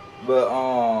 But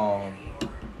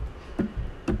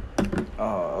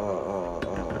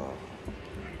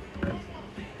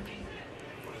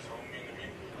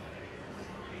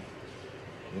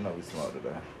you know we smart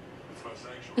today.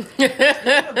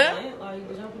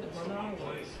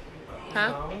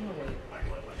 Huh?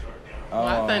 Well,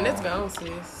 I think that's gone,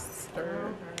 sis.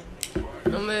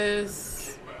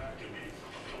 Unless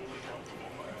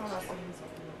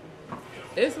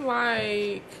it's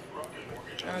like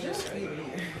I'll just show you.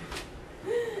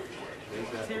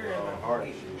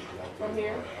 From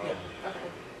here? Okay.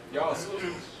 Y'all see?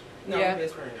 No, Yeah.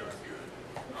 best friend.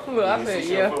 Well, I said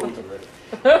yeah. Oh my god,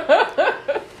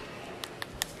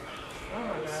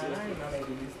 I didn't know they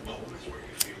do this.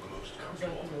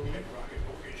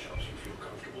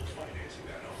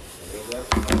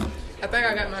 I think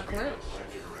I got my clamp.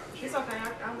 It's okay,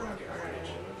 I'm gonna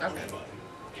get Okay.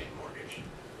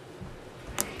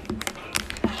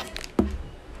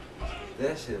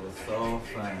 That shit was so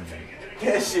funny.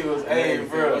 That shit was hey,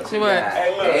 bro. What?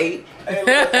 Hey, look. Eight. Hey,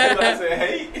 look. I said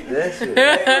hey. That shit was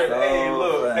Hey, so hey,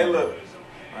 look. funny. Hey, look.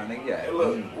 My nigga got Hey,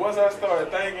 look. Once I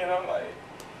started thinking, I'm like,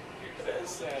 that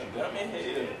sound dumb in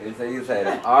here. You say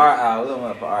the R. We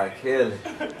went for R. Kelly.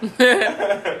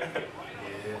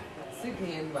 sick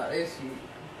hands about that shit.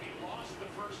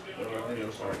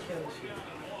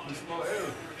 You smell air.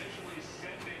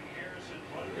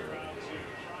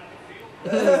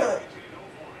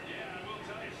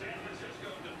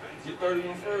 You 30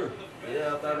 on first.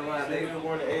 Yeah, 31. They were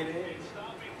born in 88.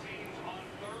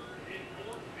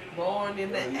 Born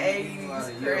in the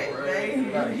 80s, correct, About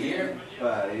a baby. year.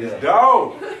 Yeah.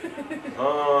 Dog.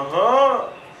 Uh-huh.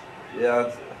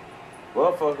 Yeah.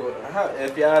 What fuck?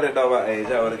 If y'all didn't know my age,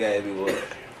 I would have gave me what?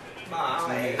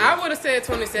 My age. I would have said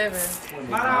 27.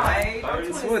 My age. I'm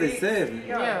 26. 27.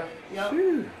 Yeah. Yup.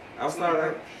 I'm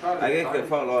sorry. I get good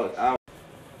follow.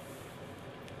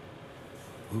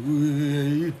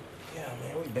 Yeah,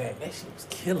 man, we back. That shit was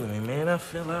killing me, man. I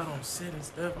fell out on set and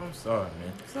stuff. I'm sorry,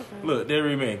 man. It's okay. Look,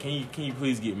 Derry, man, can you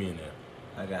please get me in there?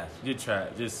 I got Just try,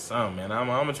 just some, man. I'm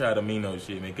gonna try to mean no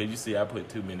shit, man. Cause you see, I put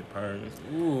too many perms,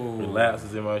 Ooh.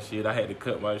 relapses in my shit. I had to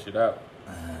cut my shit out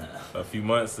a few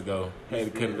months ago.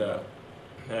 Had to cut it out.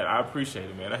 Yeah, I appreciate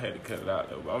it, man. I had to cut it out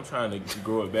though, but I'm trying to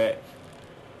grow it back.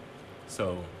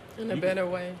 So In a better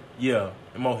way. yeah,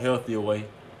 a more healthier way.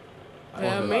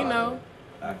 Yeah, me know.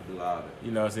 I can do all that.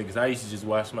 You know what I'm saying? Because I used to just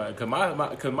wash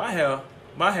cause my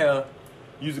hair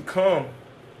used to come.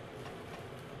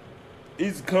 It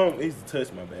used to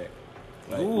touch my back.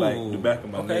 Like the back of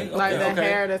my neck. Like the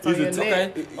hair that's on your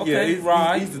neck. Yeah,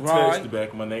 it used to touch the back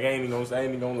of my neck. I ain't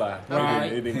even gonna lie. Right.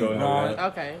 It didn't go nowhere.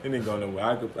 Okay. It didn't go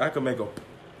nowhere. I could make a.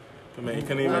 Couldn't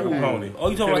even make a pony. Oh,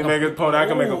 you talking couldn't like make a pony. I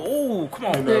can make a. Ooh, come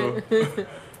on. You know,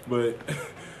 but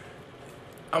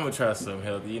I'm gonna try something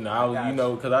healthy. You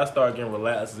know, because I started getting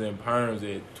relaxes and perms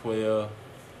at 12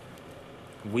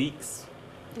 weeks.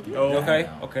 Oh,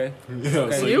 Okay. Yeah,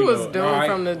 so, You was know, doing right,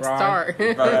 from the right. start.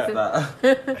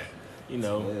 you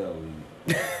know, 12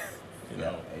 weeks. you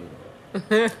know,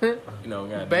 you know,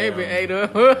 goddamn, Baby ate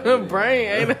up. Brain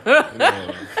ate up. you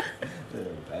know.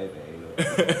 Baby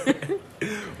ate up.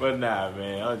 But nah,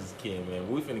 man, I'm just kidding, man.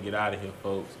 We finna get out of here,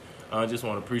 folks. I just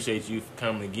want to appreciate you for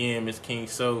coming again, Miss King.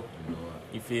 So,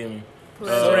 you feel me?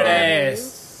 So that ass.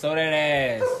 So that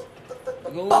ass.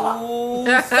 Ooh,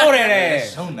 so that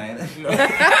ass. Show name.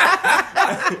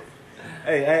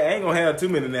 Hey, I ain't gonna have too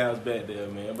many nails back there,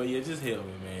 man. But yeah, just help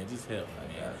me, man. Just help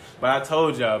me, man. But I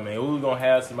told y'all, man, we was gonna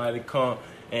have somebody come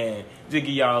and just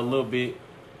give y'all a little bit,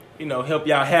 you know, help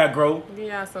y'all hair grow. Give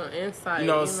y'all some insight. You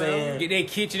know what I'm saying? Get that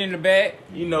kitchen in the back.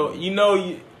 You know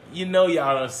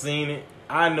y'all done seen it.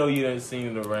 I know you done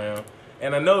seen it around.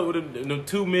 And I know the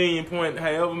 2 million point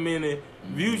however many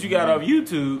views you got off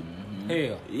YouTube.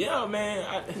 Hell. Yeah,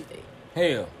 man.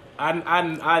 Hell.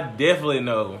 I definitely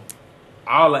know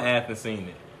all of Athens seen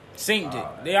it. Synced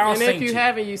it. They all And synced if you it.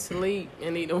 haven't, you sleep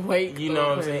and need to wake. You know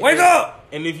what I'm saying? Wake up!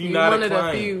 And if you're You not one a of the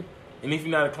client, few. and if you're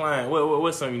not a client,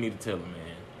 what's something you need to tell them,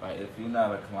 man? Like, If you're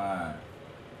not a client,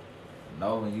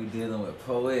 know when you dealing with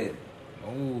poetic,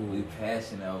 we Ooh.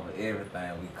 passionate over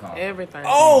everything we come. Everything.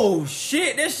 Oh,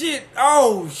 shit. That shit.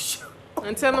 Oh, shit.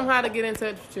 And tell them how to get in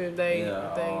touch with you if they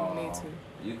need to.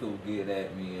 You could get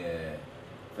at me at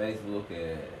Facebook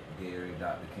at Gary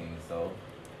Dr. King Soul,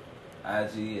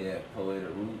 IG at Poetic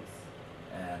Roots,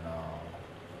 and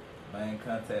main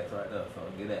contacts right there. So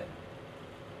get at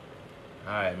me.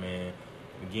 alright, man.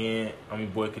 Again, I'm your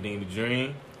boy Kadeem the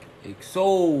Dream.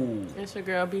 So. It's your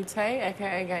girl B Tay,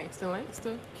 aka Gangsta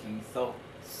Langster. King Soul.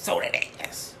 So that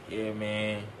ass. Yeah,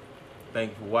 man.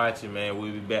 Thank you for watching, man.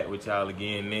 We'll be back with y'all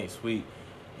again next week.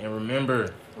 And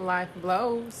remember, Life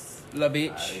blows. Love Outta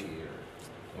bitch. here.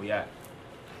 we out.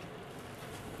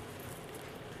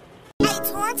 Hey,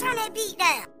 Torn, turn that beat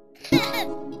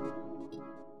down.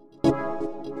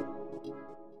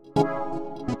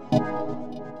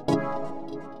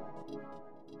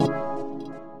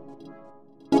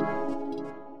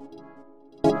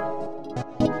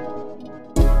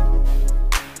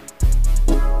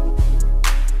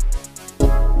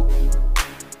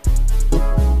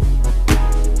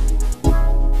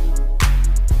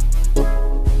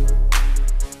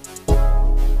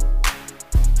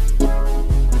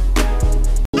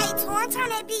 Hey, Torn, turn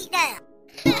that beat down.